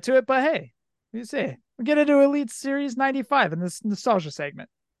 years to get to it, but hey, you see, we're going to do Elite Series 95 in this nostalgia segment.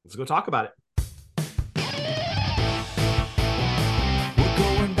 Let's go talk about it. We're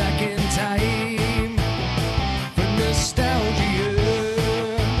going back in time for nostalgia.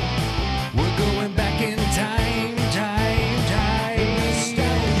 We're going back in time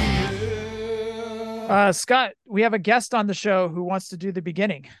nostalgia. Scott, we have a guest on the show who wants to do the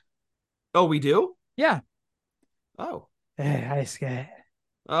beginning. Oh, we do? Yeah. Oh. Hey, hi, Scott.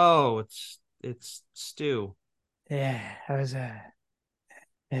 Oh, it's Stu. Yeah, I was yeah.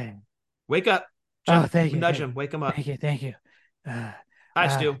 Wake up. Jeff, thank you. Nudge him. Wake him up. Thank you. Hi,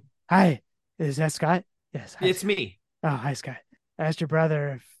 Stu. Hi. Is that Scott? Yes. Hi, it's Scott. me. Oh, hi, Scott. I asked your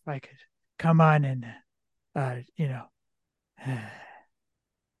brother if I could come on and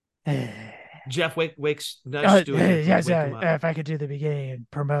Jeff wakes nudge Stu. Yes, if I could do the beginning and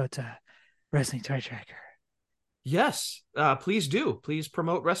promote Wrestling Toy Tracker. Yes, please do. Please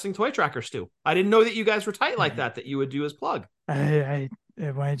promote Wrestling Toy Tracker, Stu. I didn't know that you guys were tight like that you would do his plug. I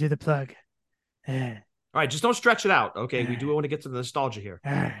want to do the plug. All right, just don't stretch it out, okay? We do want to get to the nostalgia here.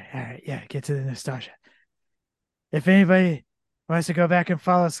 All right, yeah, get to the nostalgia. If anybody wants to go back and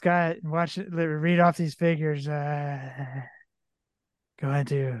follow Scott and read off these figures, go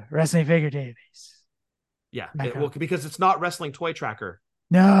into Wrestling Figure Database. Yeah, because it's not Wrestling Toy Tracker.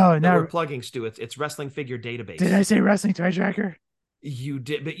 No. We're plugging, Stu. It's Wrestling Figure Database. Did I say Wrestling Toy Tracker? You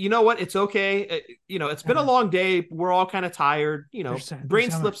did, but you know what? It's okay. It's been a long day. We're all kind of tired.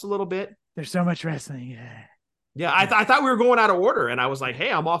 Brain slips a little bit. There's so much wrestling. Yeah, I thought we were going out of order, and I was like, "Hey,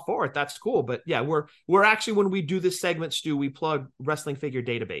 I'm all for it. That's cool." But yeah, we're actually, when we do this segment, Stu, we plug Wrestling Figure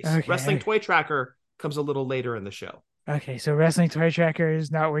Database. Okay. Wrestling Toy Tracker comes a little later in the show. Okay, so Wrestling Toy Tracker is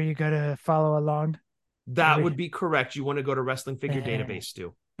not where you go to follow along. That would be correct. You want to go to Wrestling Figure Database,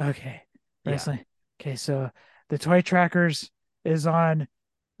 Stu. Okay. Wrestling. Yeah. Okay, so the Toy Trackers is on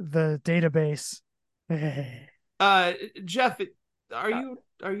the database. Jeff, are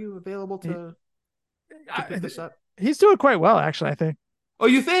you available to pick this up? He's doing quite well, actually, I think. Oh,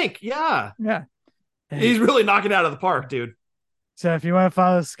 you think? Yeah. Yeah. He's really knocking it out of the park, dude. So if you want to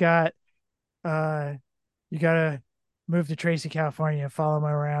follow Scott, you got to move to Tracy, California, and follow him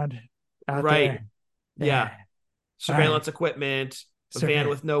around out there. Yeah. Surveillance equipment, a van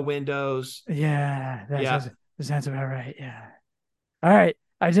with no windows. Yeah. That sounds about right. Yeah. All right.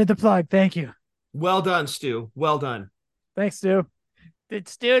 I did the plug. Thank you. Well done, Stu. Well done. Thanks, Stu. Did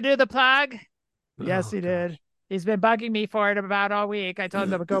Stu do the plug? Yes, he did. He's been bugging me for it about all week. I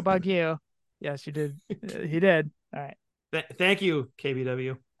told him to go bug you. Yes, you did. He did. All right. Thank you,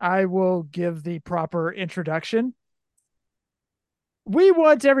 KBW. I will give the proper introduction. We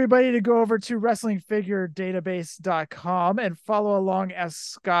want everybody to go over to wrestlingfiguredatabase.com and follow along as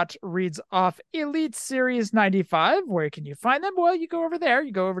Scott reads off Elite Series 95. Where can you find them? Well, you go over there.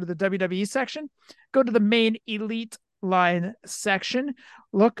 You go over to the WWE section, go to the main Elite line section,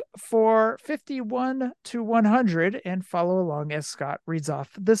 look for 51 to 100, and follow along as Scott reads off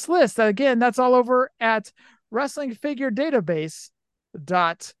this list. Again, that's all over at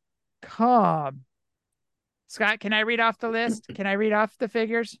wrestlingfiguredatabase.com. Scott, can I read off the list? Can I read off the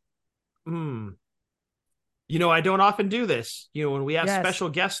figures? You know, I don't often do this. You know, when we have special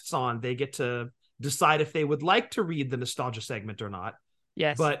guests on, they get to decide if they would like to read the nostalgia segment or not.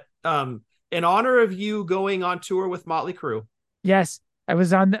 Yes. But in honor of you going on tour with Motley Crue. Yes. I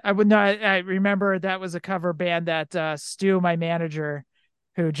was on. I would not. I remember that was a cover band that Stu, my manager,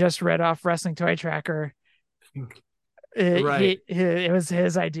 who just read off Wrestling Toy Tracker. Right. It was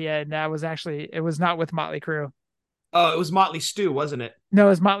his idea, and that was actually, it was not with Motley Crue. Oh, it was Motley Stew, wasn't it? No,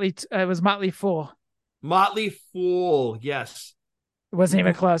 it was Motley. It was Motley Fool. Motley Fool, yes. It wasn't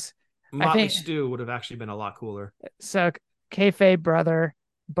even close. Motley Stew would have actually been a lot cooler. So kayfabe, brother,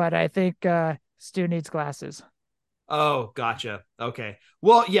 but I think Stu needs glasses. Oh, gotcha. Okay.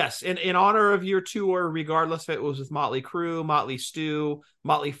 Well, yes, in honor of your tour, regardless if it was with Motley Crue, Motley Stew,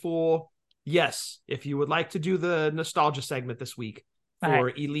 Motley Fool, yes, if you would like to do the nostalgia segment this week for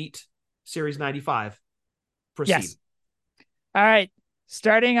Elite Series 95, proceed. Yes. All right.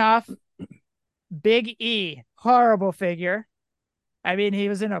 Starting off, Big E, horrible figure. I mean, he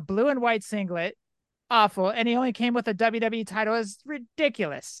was in a blue and white singlet, awful, and he only came with a WWE title. It's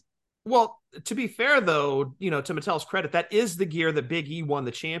ridiculous. Well, to be fair, though, you know, to Mattel's credit, that is the gear that Big E won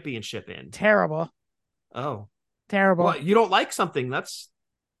the championship in. Terrible. Oh. Terrible. Well, you don't like something.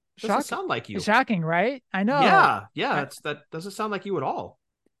 Doesn't sound like you. Shocking, right? I know. Yeah. That doesn't sound like you at all.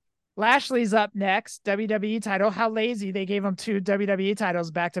 Lashley's up next, WWE title. How lazy they gave him 2 WWE titles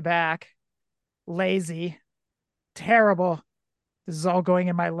back to back. Lazy. Terrible. This is all going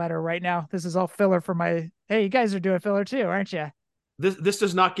in my letter right now. This is all filler for my... Hey, you guys are doing filler too, aren't you? This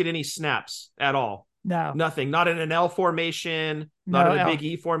does not get any snaps at all. No. Nothing. Not in an L formation. Not in a Big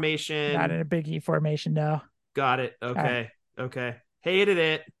E formation. Not in a Big E formation, no. Got it. Okay. Okay. Hated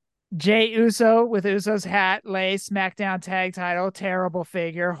it. Jay Uso with Uso's hat, lace, SmackDown tag title. Terrible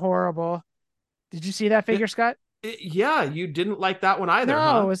figure. Horrible. Did you see that figure, Scott? Yeah, you didn't like that one either,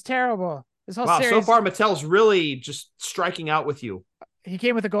 No, it was terrible. This whole series... so far Mattel's really just striking out with you. He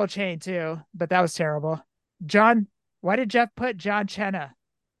came with a gold chain too, but that was terrible. John, why did Jeff put John Cena?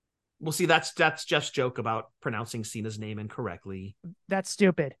 Well, see, that's Jeff's joke about pronouncing Cena's name incorrectly. That's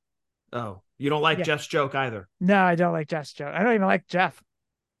stupid. Oh, you don't like Jeff's joke either? No, I don't like Jeff's joke. I don't even like Jeff.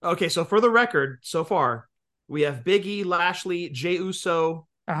 Okay, so for the record, so far, we have Big E, Lashley, Jey Uso,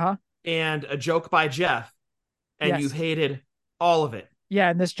 and a joke by Jeff, and you hated all of it. Yeah,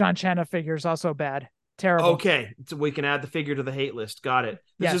 and this John Cena figure is also bad. Terrible. Okay, so we can add the figure to the hate list. Got it.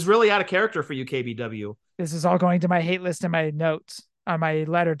 This is really out of character for you, KBW. This is all going to my hate list and my notes on my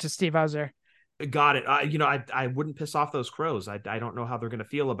letter to Steve Hauser. Got it. I wouldn't piss off those crows. I don't know how they're going to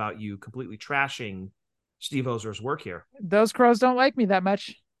feel about you completely trashing Steve Hauser's work here. Those crows don't like me that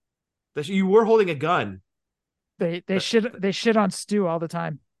much. You were holding a gun. They shit on Stu all the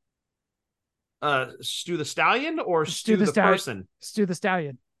time. Stu the Stallion or Stu the person? Stu the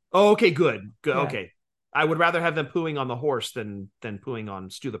Stallion. Oh, okay, good. Yeah. Okay. I would rather have them pooing on the horse than pooing on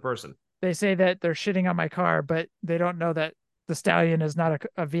Stu the person. They say that they're shitting on my car, but they don't know that the Stallion is not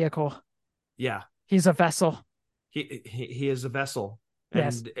a vehicle. Yeah. He's a vessel. He is a vessel.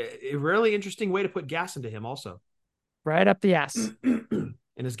 Yes. And a really interesting way to put gas into him also. Right up the ass.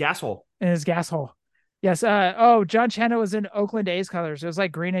 In his gas hole. In his gas hole. Yes. John Cena was in Oakland A's colors. It was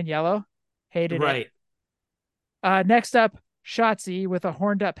like green and yellow. Hated it. Right. Next up, Shotzi with a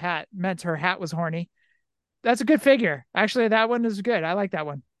horned up hat. Meant her hat was horny. That's a good figure. Actually, that one is good. I like that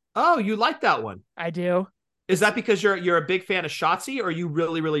one. Oh, you like that one? I do. Is that because you're a big fan of Shotzi, or you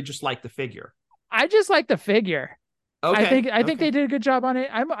really, really just like the figure? I just like the figure. Okay. I think they did a good job on it.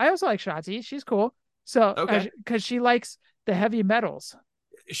 I also like Shotzi. She's cool. So, because she likes the heavy metals.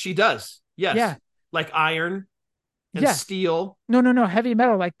 She does. Yes. Yeah. Like iron and steel. No. Heavy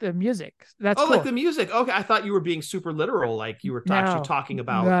metal, like the music. That's cool. Like the music. Okay. I thought you were being super literal. Like you were actually talking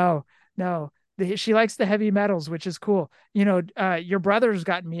about. No. She likes the heavy metals, which is cool. You know, your brother's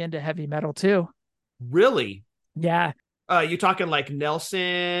gotten me into heavy metal too. Really? Yeah. You talking like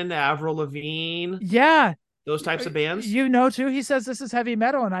Nelson, Avril Lavigne? Yeah. Those types of bands? You know, too. He says this is heavy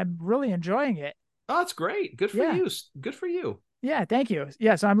metal, and I'm really enjoying it. Oh, that's great. Good for you. Good for you. Yeah, thank you.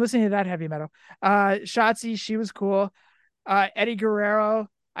 Yeah, so I'm listening to that heavy metal. Shotzi, she was cool. Eddie Guerrero,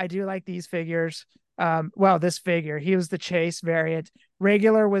 I do like these figures. This figure, he was the Chase variant.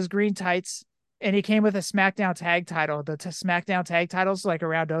 Regular was green tights, and he came with a SmackDown tag title. The SmackDown tag titles like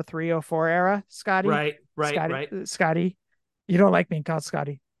around 03, 04 era. Scotty, Right. Scotty. You don't like being called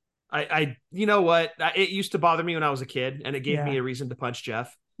Scotty. You know what? It used to bother me when I was a kid, and it gave me a reason to punch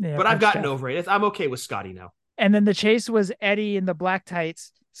Jeff. But I've gotten over it. I'm okay with Scotty now. And then the Chase was Eddie in the black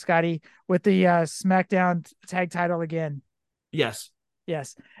tights, Scotty, with the SmackDown tag title again. Yes.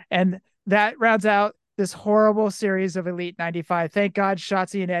 And that rounds out this horrible series of Elite 95. Thank God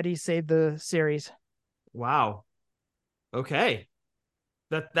Shotzi and Eddie saved the series. Wow. Okay.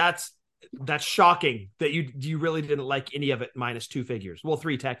 That's shocking that you really didn't like any of it minus 2 figures. Well,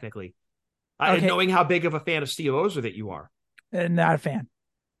 3 technically. Okay. Knowing how big of a fan of Steve Ozer that you are. Not a fan.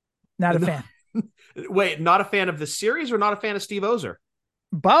 Not a fan. Wait, not a fan of the series or not a fan of Steve Ozer?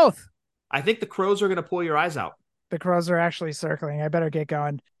 Both. I think the crows are going to pull your eyes out. The crows are actually circling. I better get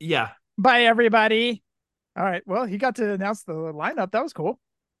going. Yeah. Bye, everybody. All right. Well, he got to announce the lineup. That was cool.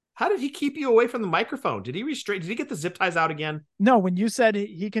 How did he keep you away from the microphone? Did he get the zip ties out again? No, when you said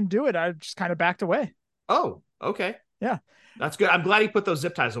he can do it, I just kind of backed away. Oh, okay. Yeah. That's good. I'm glad he put those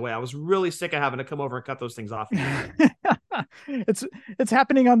zip ties away. I was really sick of having to come over and cut those things off. It's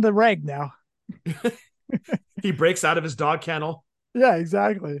happening on the reg now. He breaks out of his dog kennel. Yeah,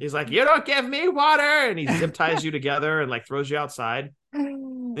 exactly. He's like, "You don't give me water," and he zip ties you together and like throws you outside.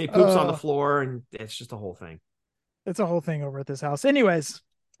 And he poops on the floor, and it's just a whole thing. It's a whole thing over at this house. Anyways,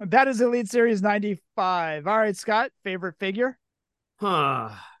 that is Elite Series 95. All right, Scott, favorite figure? You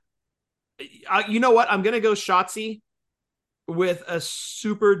know what? I'm gonna go Shotzi with a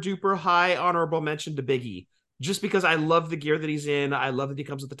super duper high honorable mention to Big E, just because I love the gear that he's in. I love that he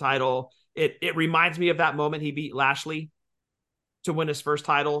comes with the title. It reminds me of that moment he beat Lashley to win his first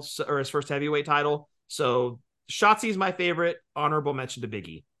title or his first heavyweight title. So Shotzi is my favorite. Honorable mention to Big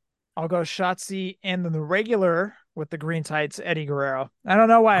E. I'll go Shotzi and then the regular with the green tights, Eddie Guerrero. I don't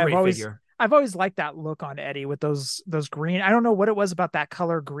know why I've always liked that look on Eddie with those green. I don't know what it was about that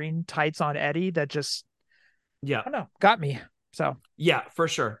color green tights on Eddie that just I don't know, got me. So yeah, for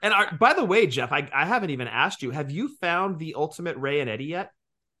sure. And by the way, Jeff, I haven't even asked you, have you found the Ultimate Ray and Eddie yet?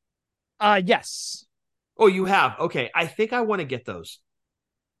 Yes. Oh, you have? Okay. I think I want to get those.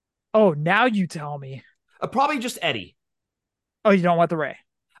 Oh, now you tell me. Probably just Eddie. Oh, you don't want the Ray?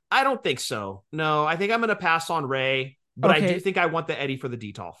 I don't think so. No, I think I'm going to pass on Ray, but I do think I want the Eddie for the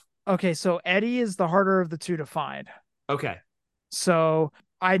Detolf. Okay, so Eddie is the harder of the two to find. Okay. So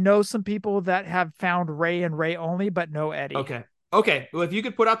I know some people that have found Ray and Ray only, but no Eddie. Okay. Well, if you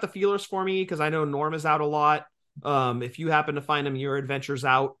could put out the feelers for me, because I know Norm is out a lot. If you happen to find him, your adventure's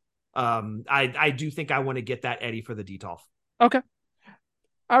out. I do think I want to get that Eddie for the Detolf. Okay.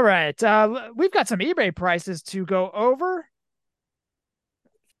 All right. We've got some eBay prices to go over.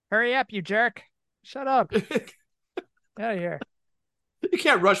 Hurry up, you jerk. Shut up. Get out of here. You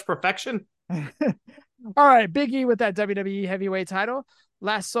can't rush perfection. All right. Big E with that WWE heavyweight title.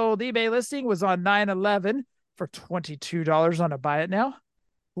 Last sold eBay listing was on 9/11 for $22 on a buy it now.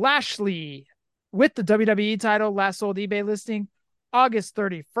 Lashley with the WWE title, last sold eBay listing August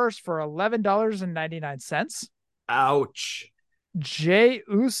 31st for $11.99. Ouch. Jey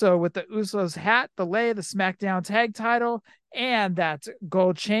Uso with the Usos hat, the SmackDown tag title, and that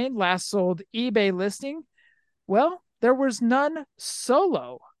gold chain, last sold eBay listing. Well, there was none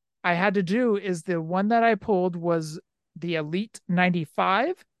solo. I had to do is the one that I pulled was the Elite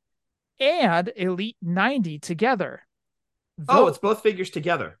 95 and Elite 90 together. It's both figures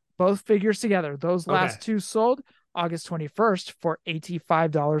together. Both figures together. Those last two sold August 21st for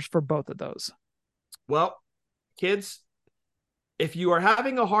 $85 for both of those. Well, kids, if you are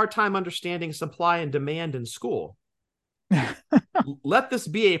having a hard time understanding supply and demand in school, let this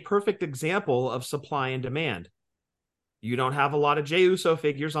be a perfect example of supply and demand. You don't have a lot of Jey Uso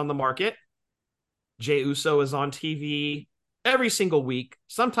figures on the market. Jey Uso is on TV every single week,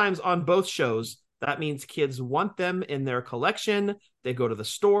 sometimes on both shows. That means kids want them in their collection. They go to the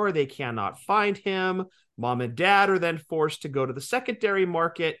store. They cannot find him. Mom and dad are then forced to go to the secondary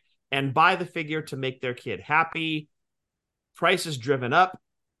market and buy the figure to make their kid happy. Price is driven up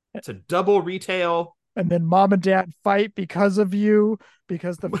to double retail. And then mom and dad fight because of you,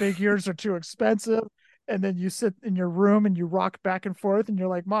 because the figures are too expensive. And then you sit in your room and you rock back and forth and you're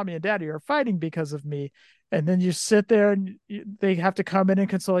like, mommy and daddy are fighting because of me. And then you sit there and they have to come in and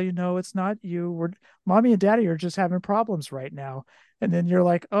console you. No, it's not you. Mommy and daddy are just having problems right now. And then you're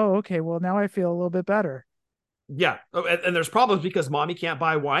like, oh, okay, well, now I feel a little bit better. Yeah. Oh, and there's problems because mommy can't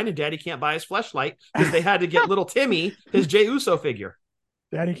buy wine and daddy can't buy his fleshlight because they had to get little Timmy his Jey Uso figure.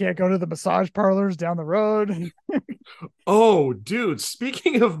 Dad, you can't go to the massage parlors down the road. Oh, dude,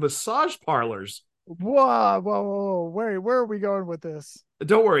 speaking of massage parlors, Whoa. Where are we going with this?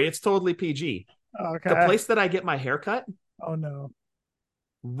 don't worry, it's totally PG. The Okay. place that I get my hair cut, Oh no.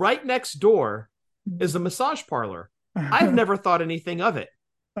 right next door is a massage parlor. I've never thought anything of it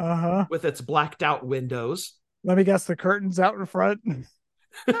Uh-huh. with its blacked out windows. Let me guess, the curtains out in front.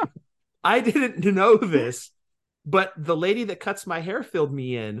 I didn't know this, but the lady that cuts my hair filled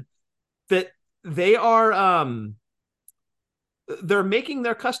me in that they are they're making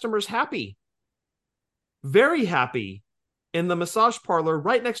their customers happy. Very happy in the massage parlor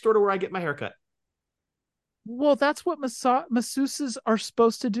right next door to where I get my hair cut. Well, that's what masseuses are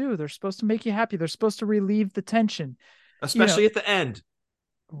supposed to do. They're supposed to make you happy. They're supposed to relieve the tension. Especially at the end.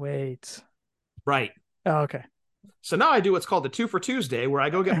 Wait. Right. Oh, okay. So now I do what's called the 2 for Tuesday, where I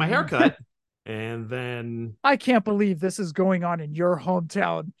go get my hair cut, and then I can't believe this is going on in your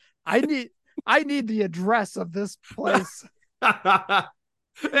hometown. I need the address of this place. I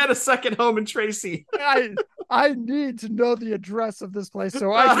had a second home in Tracy. I need to know the address of this place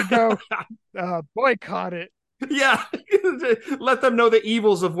so I can go boycott it. Yeah. Let them know the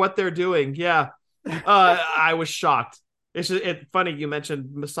evils of what they're doing. Yeah. I was shocked. It's funny you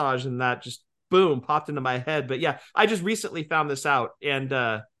mentioned massage, and that just boom popped into my head. But yeah, I just recently found this out, and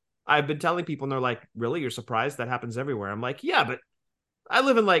I've been telling people, and they're like, really, you're surprised? That happens everywhere. I'm like, yeah, but I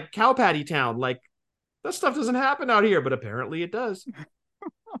live in like cow patty town. Like, that stuff doesn't happen out here, but apparently it does.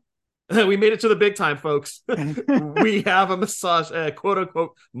 We made it to the big time, folks. We have a massage, quote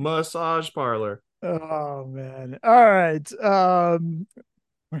unquote, massage parlor. Oh man. All right.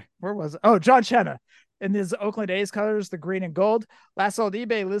 Where was it? Oh, John Chenna in his Oakland A's colors, the green and gold. Last sold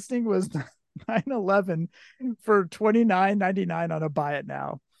eBay listing was 9/11 for $29.99 on a buy it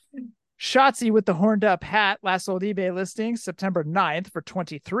now. Shotzi with the horned up hat, last sold eBay listing September 9th for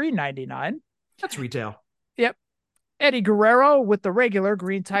 $23.99. That's retail. Yep. Eddie Guerrero with the regular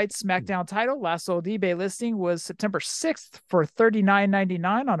green tights SmackDown title, last sold eBay listing was September 6th for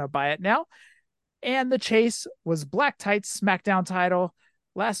 $39.99 on a buy it now. And the chase was black tights SmackDown title,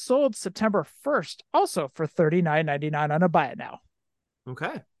 last sold September 1st, also for $39.99 on a buy it now.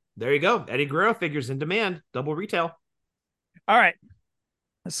 Okay. There you go. Eddie Guerrero figures in demand. Double retail. All right.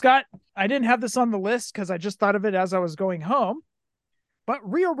 Scott, I didn't have this on the list because I just thought of it as I was going home. But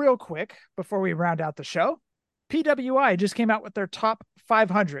real quick, before we round out the show, PWI just came out with their top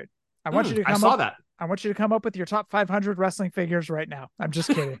 500. I want you to come saw that. I want you to come up with your top 500 wrestling figures right now. I'm just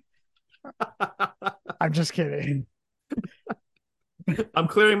kidding. I'm just kidding. I'm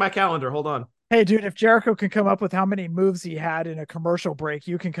clearing my calendar. Hold on. Hey, dude, if Jericho can come up with how many moves he had in a commercial break,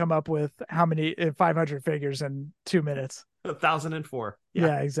 you can come up with how many 500 figures in 2 minutes. 1,004.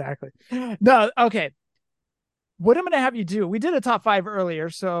 Yeah, exactly. No, okay. What I'm going to have you do, we did a top 5 earlier,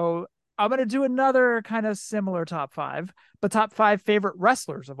 so I'm going to do another kind of similar top 5, but top 5 favorite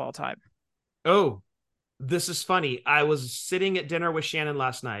wrestlers of all time. Oh, this is funny. I was sitting at dinner with Shannon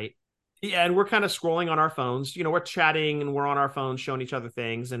last night. Yeah, and we're kind of scrolling on our phones. You know, we're chatting and we're on our phones showing each other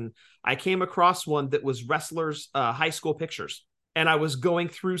things. And I came across one that was wrestlers' high school pictures. And I was going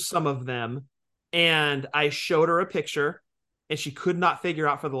through some of them, and I showed her a picture, and she could not figure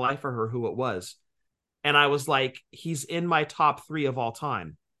out for the life of her who it was. And I was like, he's in my top 3 of all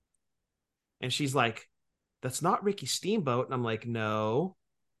time. And she's like, that's not Ricky Steamboat. And I'm like, no.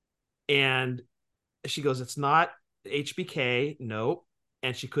 And she goes, it's not HBK. Nope.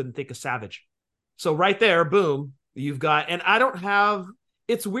 And she couldn't think of Savage. So right there, boom, you've got, and I don't have,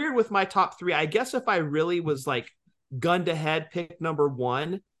 it's weird with my top 3. I guess if I really was like gun to head, pick number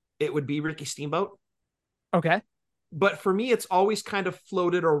 1, it would be Ricky Steamboat. Okay. But for me, it's always kind of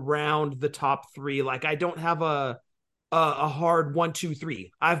floated around the top 3. Like, I don't have a hard 1, 2,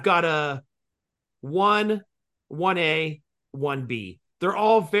 3. I've got a 1, 1A, 1B. They're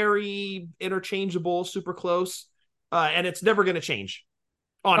all very interchangeable, super close. And it's never going to change.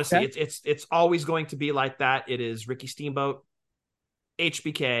 Honestly, okay. It's always going to be like that. It is Ricky Steamboat,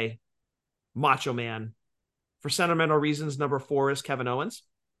 HBK, Macho Man. For sentimental reasons, number 4 is Kevin Owens.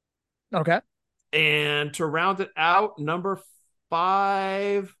 Okay. And to round it out, number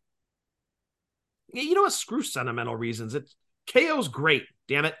 5. You know what? Screw sentimental reasons. KO's great.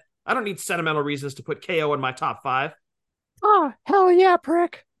 Damn it. I don't need sentimental reasons to put KO in my top 5. Oh, hell yeah,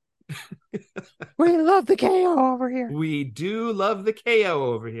 prick. We love the KO over here. We do love the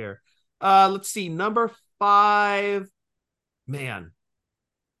KO over here. Let's see. Number 5. Man,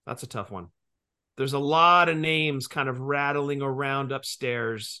 that's a tough one. There's a lot of names kind of rattling around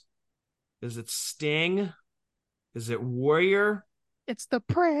upstairs. Is it Sting? Is it Warrior? It's the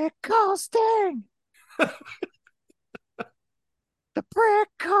prick called Sting. The prick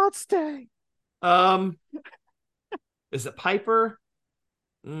called Sting. Is it Piper?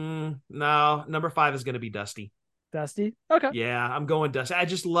 No, number 5 is going to be Dusty. Dusty? Okay. Yeah, I'm going Dusty. I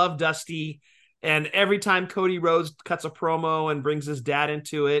just love Dusty. And every time Cody Rhodes cuts a promo and brings his dad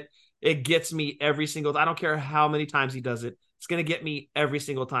into it, it gets me every single time. I don't care how many times he does it. It's going to get me every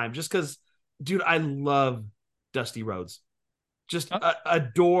single time. Just because, dude, I love Dusty Rhodes. Just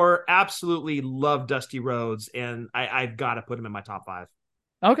adore, absolutely love Dusty Rhodes. And I've got to put him in my top 5.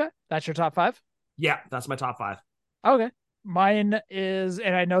 Okay. That's your top 5? Yeah, that's my top 5. Okay. Mine is,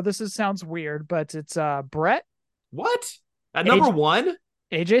 and I know sounds weird, but it's Bret. What? At number 1?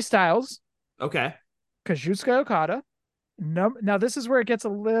 AJ Styles. Okay. Kazuchika Okada. No, now this is where it gets a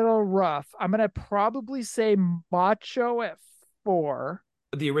little rough. I'm gonna probably say Macho at 4.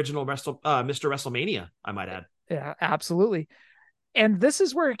 The original Mr. WrestleMania, I might add. Yeah, absolutely. And this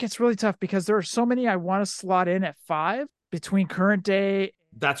is where it gets really tough because there are so many I want to slot in at 5 between current day.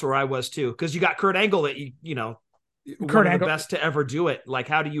 That's where I was too, because you got Kurt Angle that you know, one of the best to ever do it. Like,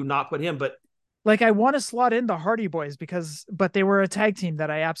 how do you not put him? But like, I want to slot in the Hardy Boys but they were a tag team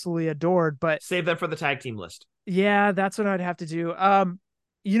that I absolutely adored. But save them for the tag team list. Yeah, that's what I'd have to do.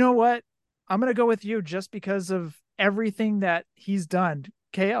 You know what? I'm gonna go with you just because of everything that he's done.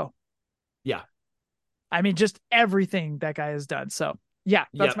 KO. Yeah. I mean, just everything that guy has done. So yeah,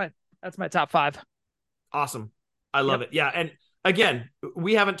 that's my top 5. Awesome. I love it. Yeah. And again,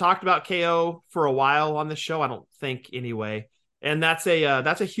 we haven't talked about KO for a while on this show, I don't think, anyway. And that's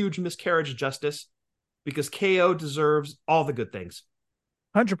a huge miscarriage of justice, because KO deserves all the good things.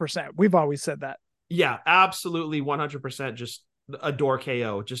 100%. We've always said that. Yeah, absolutely. 100%. Just adore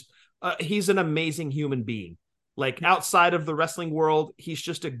KO. Just he's an amazing human being. Like, outside of the wrestling world, he's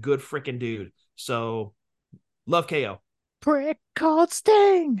just a good freaking dude. So love KO. Prick called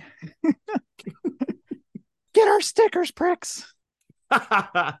Sting. Get our stickers, pricks.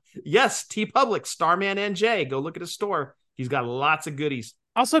 Yes, TeePublic, Starman NJ. Go look at his store. He's got lots of goodies.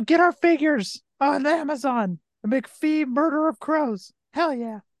 Also, get our figures on Amazon. The McPhee Murder of Crows. Hell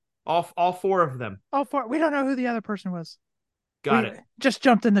yeah. All 4 of them. All 4. We don't know who the other person was. Got it. Just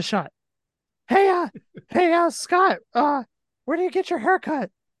jumped in the shot. Hey, Scott, where do you get your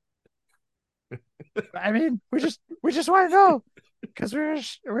haircut? I mean, we just want to know, because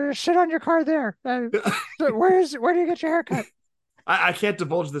we're shit on your car there. So where do you get your haircut? I can't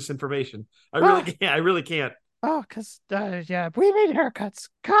divulge this information. I really can't. Oh, because yeah, we made haircuts.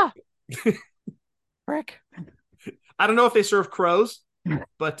 God, Rick. I don't know if they serve crows,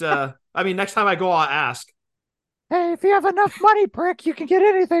 but I mean, next time I go, I'll ask. Hey, if you have enough money, prick, you can get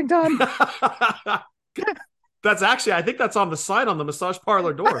anything done. That's actually, I think that's on the sign on the massage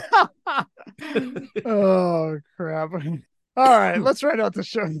parlor door. Oh, crap. All right, let's write out the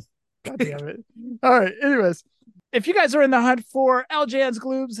show. God damn it. All right, anyways, if you guys are in the hunt for LJN's,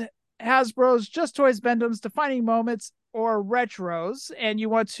 Gloobs, Hasbro's, Just Toys, Bendham's, Defining Moments, or Retros, and you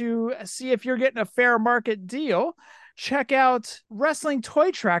want to see if you're getting a fair market deal, check out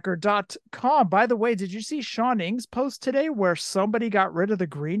WrestlingToyTracker.com. By the way, did you see Sean Ing's post today where somebody got rid of the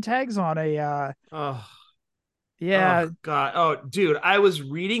green tags on a yeah. Oh, God. Oh, dude, I was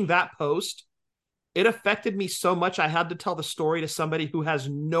reading that post. It affected me so much. I had to tell the story to somebody who has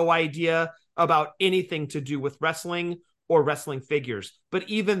no idea about anything to do with wrestling or wrestling figures. But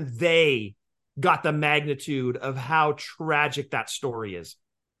even they got the magnitude of how tragic that story is.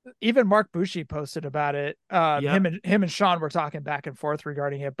 Even Mark Bushi posted about it. Him and Sean were talking back and forth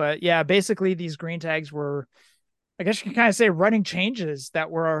regarding it. But yeah, basically these green tags were, I guess you can kind of say, running changes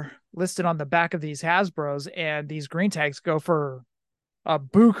that were listed on the back of these Hasbros, and these green tags go for a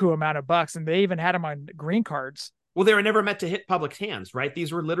buku amount of bucks, and they even had them on green cards. Well, they were never meant to hit public hands, right?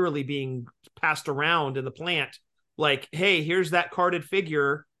 These were literally being passed around in the plant. Like, hey, here's that carded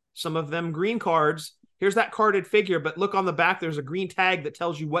figure. Some of them green cards. Here's that carded figure, but look on the back, there's a green tag that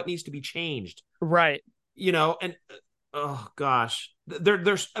tells you what needs to be changed. Right. You know, and oh gosh,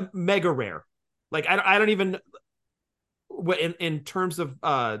 there's a mega rare. Like, I don't even, in terms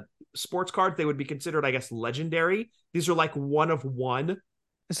of sports cards, they would be considered, I guess, legendary. These are like one of one.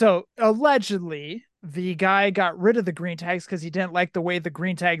 So allegedly the guy got rid of the green tags because he didn't like the way the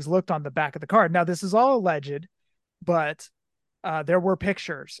green tags looked on the back of the card. Now, this is all alleged, but there were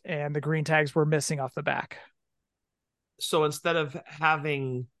pictures and the green tags were missing off the back. So instead of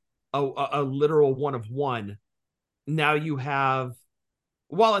having a literal one of one, now you have,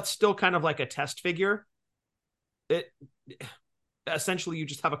 while it's still kind of like a test figure, it essentially you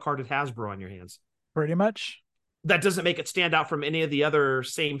just have a carded Hasbro on your hands. Pretty much. That doesn't make it stand out from any of the other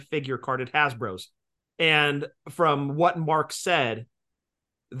same figure carded Hasbros. And from what Mark said,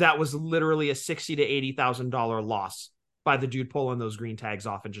 that was literally a $60,000 to $80,000 loss by the dude pulling those green tags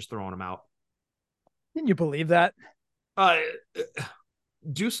off and just throwing them out. Can you believe that?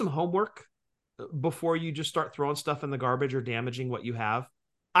 Do some homework before you just start throwing stuff in the garbage or damaging what you have.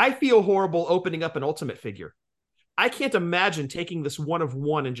 I feel horrible opening up an Ultimate figure. I can't imagine taking this 1 of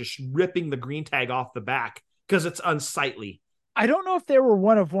 1 and just ripping the green tag off the back because it's unsightly. I don't know if they were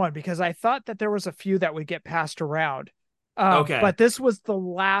 1 of 1 because I thought that there was a few that would get passed around. Okay. But this was the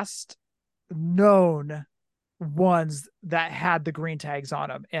last known ones that had the green tags on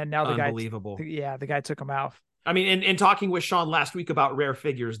them. And now the Unbelievable. the guy took them out. I mean, in talking with Sean last week about rare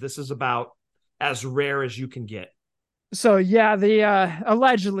figures, this is about as rare as you can get. So yeah,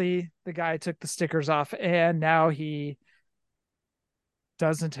 allegedly the guy took the stickers off and now he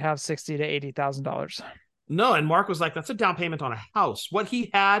doesn't have $60,000 to $80,000. No, and Mark was like, that's a down payment on a house. What he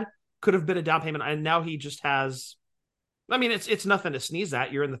had could have been a down payment, and now he just has, I mean, it's nothing to sneeze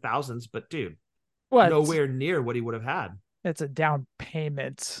at. You're in the thousands, but dude, nowhere near what he would have had. It's a down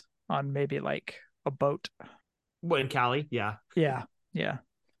payment on maybe like a boat. What, in Cali? Yeah. Yeah.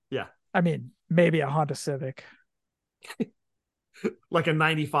 I mean, maybe a Honda Civic. Like a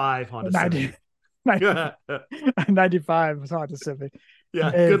 95 Honda Civic. 95 Honda Civic.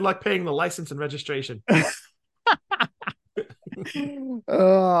 Yeah, good luck paying the license and registration. All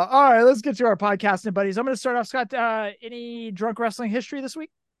right, let's get to our podcasting buddies. I'm going to start off, Scott. Any drunk wrestling history this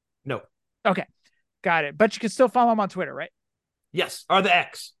week? No. Okay, got it. But you can still follow him on Twitter, right? Yes, or the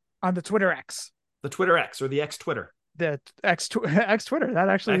X. On the Twitter X. The Twitter X or the X Twitter. The X Twitter. That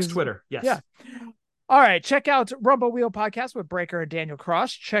actually X is Twitter. Yes. Yeah. All right, check out Rumble Wheel Podcast with Breaker and Daniel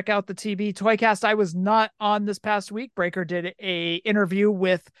Cross. Check out the TV Toycast. I was not on this past week. Breaker did a interview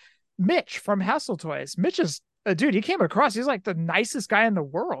with Mitch from Hassle Toys. Mitch is a dude. He came across. He's like the nicest guy in the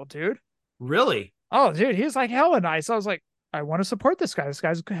world, dude. Really? Oh, dude, he's like hella nice. I was like, I want to support this guy. This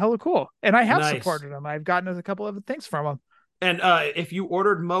guy's hella cool, and I have supported him. I've gotten a couple of things from him. And if you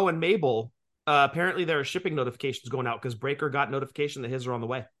ordered Mo and Mabel, apparently there are shipping notifications going out because Breaker got notification that his are on the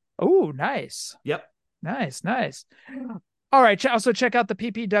way. Oh, nice. Yep. Nice. All right. Also check out the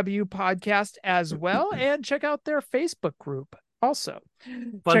PPW podcast as well, and check out their Facebook group also.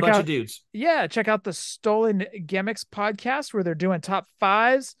 Fun bunch of dudes. Yeah. Check out the Stolen Gimmicks podcast where they're doing top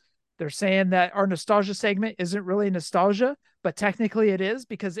 5s. They're saying that our nostalgia segment isn't really nostalgia, but technically it is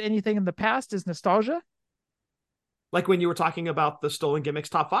because anything in the past is nostalgia. Like when you were talking about the Stolen Gimmicks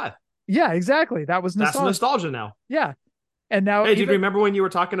top 5. Yeah, exactly. That was nostalgia. That's nostalgia now. Yeah. And now, hey, did you remember when you were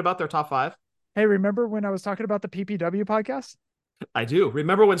talking about their top 5? Hey, remember when I was talking about the PPW podcast? I do.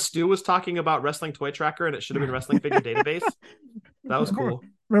 Remember when Stu was talking about Wrestling Toy Tracker and it should have been Wrestling Figure Database? That was cool.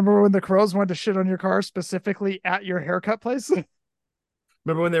 Remember when the Crows wanted to shit on your car specifically at your haircut place?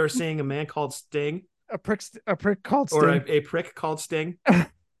 Remember when they were seeing a man called Sting? A prick called Sting. Or a prick called Sting? That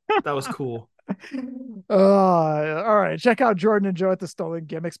was cool. All right. Check out Jordan and Joe at the Stolen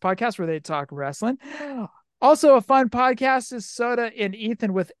Gimmicks podcast where they talk wrestling. Also, a fun podcast is Soda and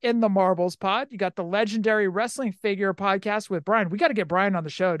Ethan with In the Marbles pod. You got the legendary wrestling figure podcast with Brian. We got to get Brian on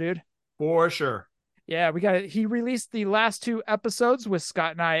the show, dude. For sure. Yeah, he released the last 2 episodes with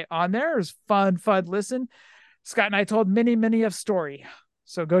Scott and I on there. It was fun listen. Scott and I told many of story.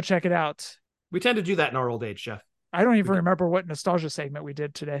 So go check it out. We tend to do that in our old age, Jeff. I don't even remember what nostalgia segment we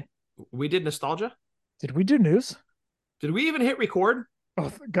did today. We did nostalgia? Did we do news? Did we even hit record? Oh,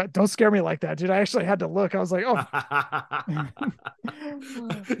 God, don't scare me like that, dude. I actually had to look. I was like, oh.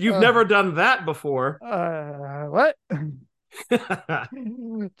 You've never done that before. What?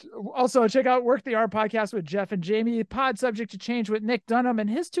 Also, check out Work the Arm podcast with Jeff and Jamie. Pod Subject to Change with Nick Dunham and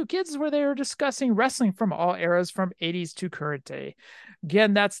his 2 kids where they are discussing wrestling from all eras from 80s to current day.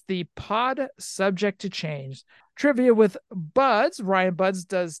 Again, that's the Pod Subject to Change. Trivia with Buds. Ryan Buds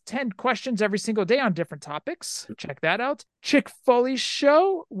does 10 questions every single day on different topics. Check that out. Chick Foley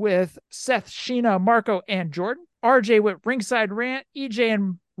Show with Seth, Sheena, Marco, and Jordan. RJ with Ringside Rant. EJ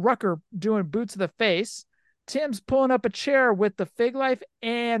and Rucker doing Boots of the Face. Tim's pulling up a chair with the Fig Life,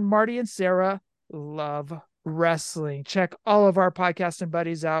 and Marty and Sarah love wrestling. Check all of our podcasting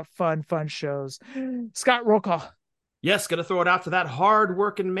buddies out. Fun shows. Scott, roll call. Yes, gonna throw it out to that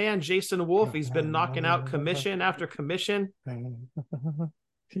hard-working man, Jason Wolf. He's been knocking out commission after commission.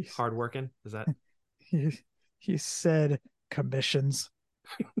 Hard-working, is that? He said commissions.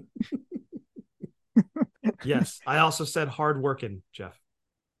 Yes, I also said hard-working, Jeff.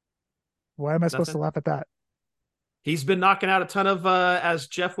 Why am I supposed to laugh at that? He's been knocking out a ton of, as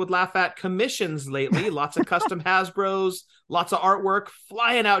Jeff would laugh at, commissions lately. Lots of custom Hasbros, lots of artwork,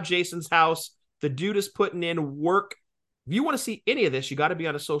 flying out Jason's house. The dude is putting in work. If you want to see any of this, you got to be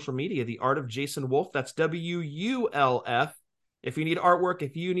on a social media. The Art of Jason Wolf. That's WULF. If you need artwork,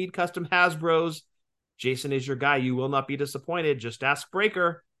 if you need custom Hasbros, Jason is your guy. You will not be disappointed. Just ask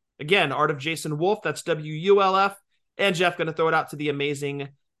Breaker. Again, Art of Jason Wolf. That's WULF. And Jeff, going to throw it out to the amazing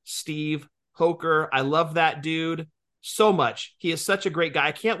Steve Hoker. I love that dude so much. He is such a great guy.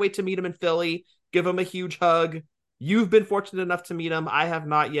 I can't wait to meet him in Philly. Give him a huge hug. You've been fortunate enough to meet him. I have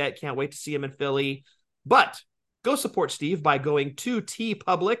not yet. Can't wait to see him in Philly. But go support Steve by going to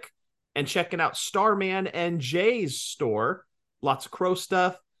TeePublic and checking out Starman and Jay's store. Lots of Crow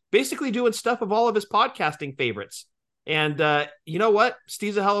stuff. Basically doing stuff of all of his podcasting favorites. And you know what?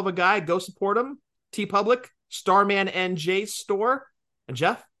 Steve's a hell of a guy. Go support him. TeePublic, Starman and Jay's store. And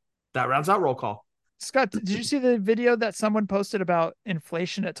Jeff, that rounds out roll call. Scott, did you see the video that someone posted about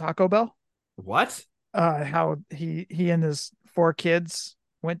inflation at Taco Bell? What? How he and his 4 kids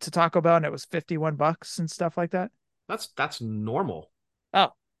went to Taco Bell and it was $51 and stuff like that. That's normal.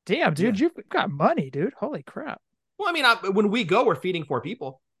 Oh, damn, dude, you've got money, dude. Holy crap. Well, I mean, when we go, we're feeding 4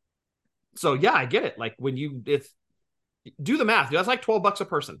 people. So yeah, I get it. Like when do the math. That's like $12 a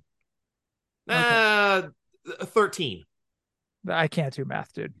person. Okay. 13. I can't do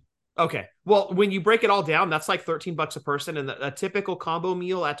math, dude. Okay. Well, when you break it all down, that's like $13 a person. And a typical combo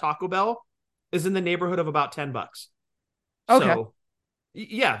meal at Taco Bell is in the neighborhood of about $10. Okay. So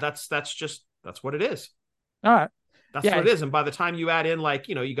yeah, that's what it is. All right. That's what it is. And by the time you add in, like,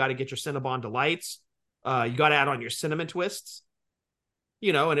 you got to get your Cinnabon Delights, you got to add on your cinnamon twists,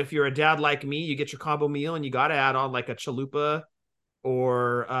 and if you're a dad like me, you get your combo meal and you got to add on like a chalupa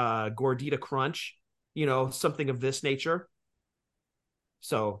or gordita crunch, something of this nature.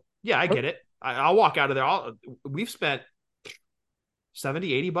 So yeah, I get it. I'll walk out of there. We've spent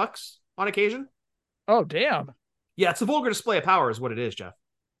 $70, $80 on occasion. Oh, damn. Yeah. It's a vulgar display of power is what it is, Jeff.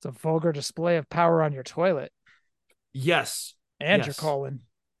 It's a vulgar display of power on your toilet. Yes. And your colon.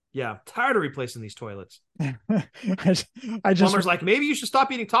 Yeah. Tired of replacing these toilets. I just Plumber's like, maybe you should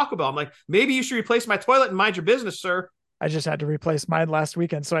stop eating Taco Bell. I'm like, maybe you should replace my toilet and mind your business, sir. I just had to replace mine last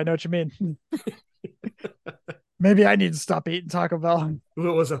weekend, so I know what you mean. Maybe I need to stop eating Taco Bell.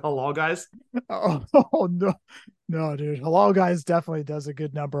 What was it, Halal Guys? Oh no, dude. Halal Guys definitely does a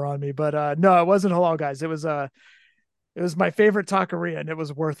good number on me, but no, it wasn't Halal Guys. It was my favorite taqueria, and it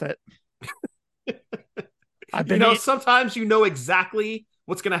was worth it. I've been sometimes exactly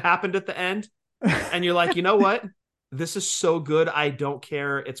what's going to happen at the end, and you're like, you know what? This is so good. I don't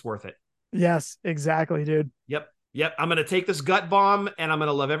care. It's worth it. Yes, exactly, dude. Yep. I'm going to take this gut bomb, and I'm going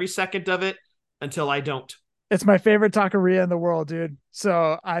to love every second of it until I don't. It's my favorite taqueria in the world, dude.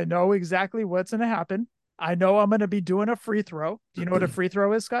 So I know exactly what's going to happen. I know I'm going to be doing a free throw. Do you know what a free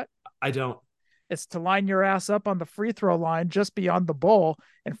throw is, Scott? I don't. It's to line your ass up on the free throw line just beyond the bowl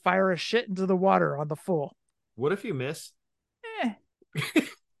and fire a shit into the water on the full. What if you miss? It's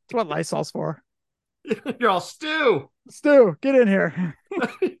what Lysol's for. You're all Stu, get in here.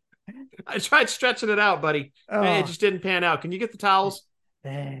 I tried stretching it out, buddy. Hey, it just didn't pan out. Can you get the towels?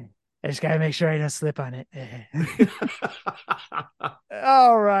 I just got to make sure I don't slip on it.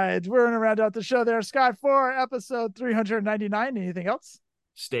 All right. We're going to round out the show there, Scott, for episode 399. Anything else?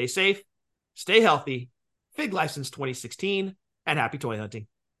 Stay safe, stay healthy, Fig License 2016, and happy toy hunting.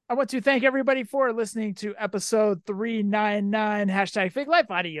 I want to thank everybody for listening to episode 399, hashtag Fig Life.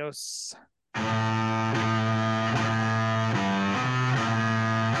 Adios.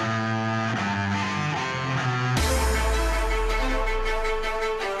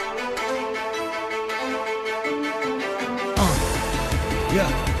 Yeah.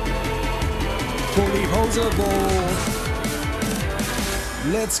 Fullyposeable.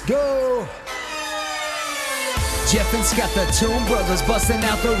 Let's go. Jeff and Scott, the Toon Brothers, busting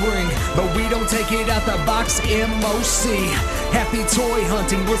out the ring, but we don't take it out the box. MOC. Happy toy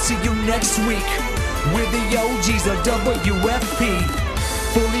hunting. We'll see you next week with the OGs of WFP.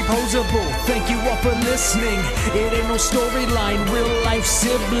 Fullyposeable, thank you all for listening. It ain't no storyline, real life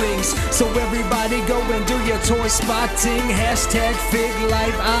siblings. So everybody go and do your toy spotting. Hashtag Fig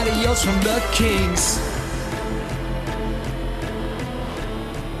Life, adios from the Kings.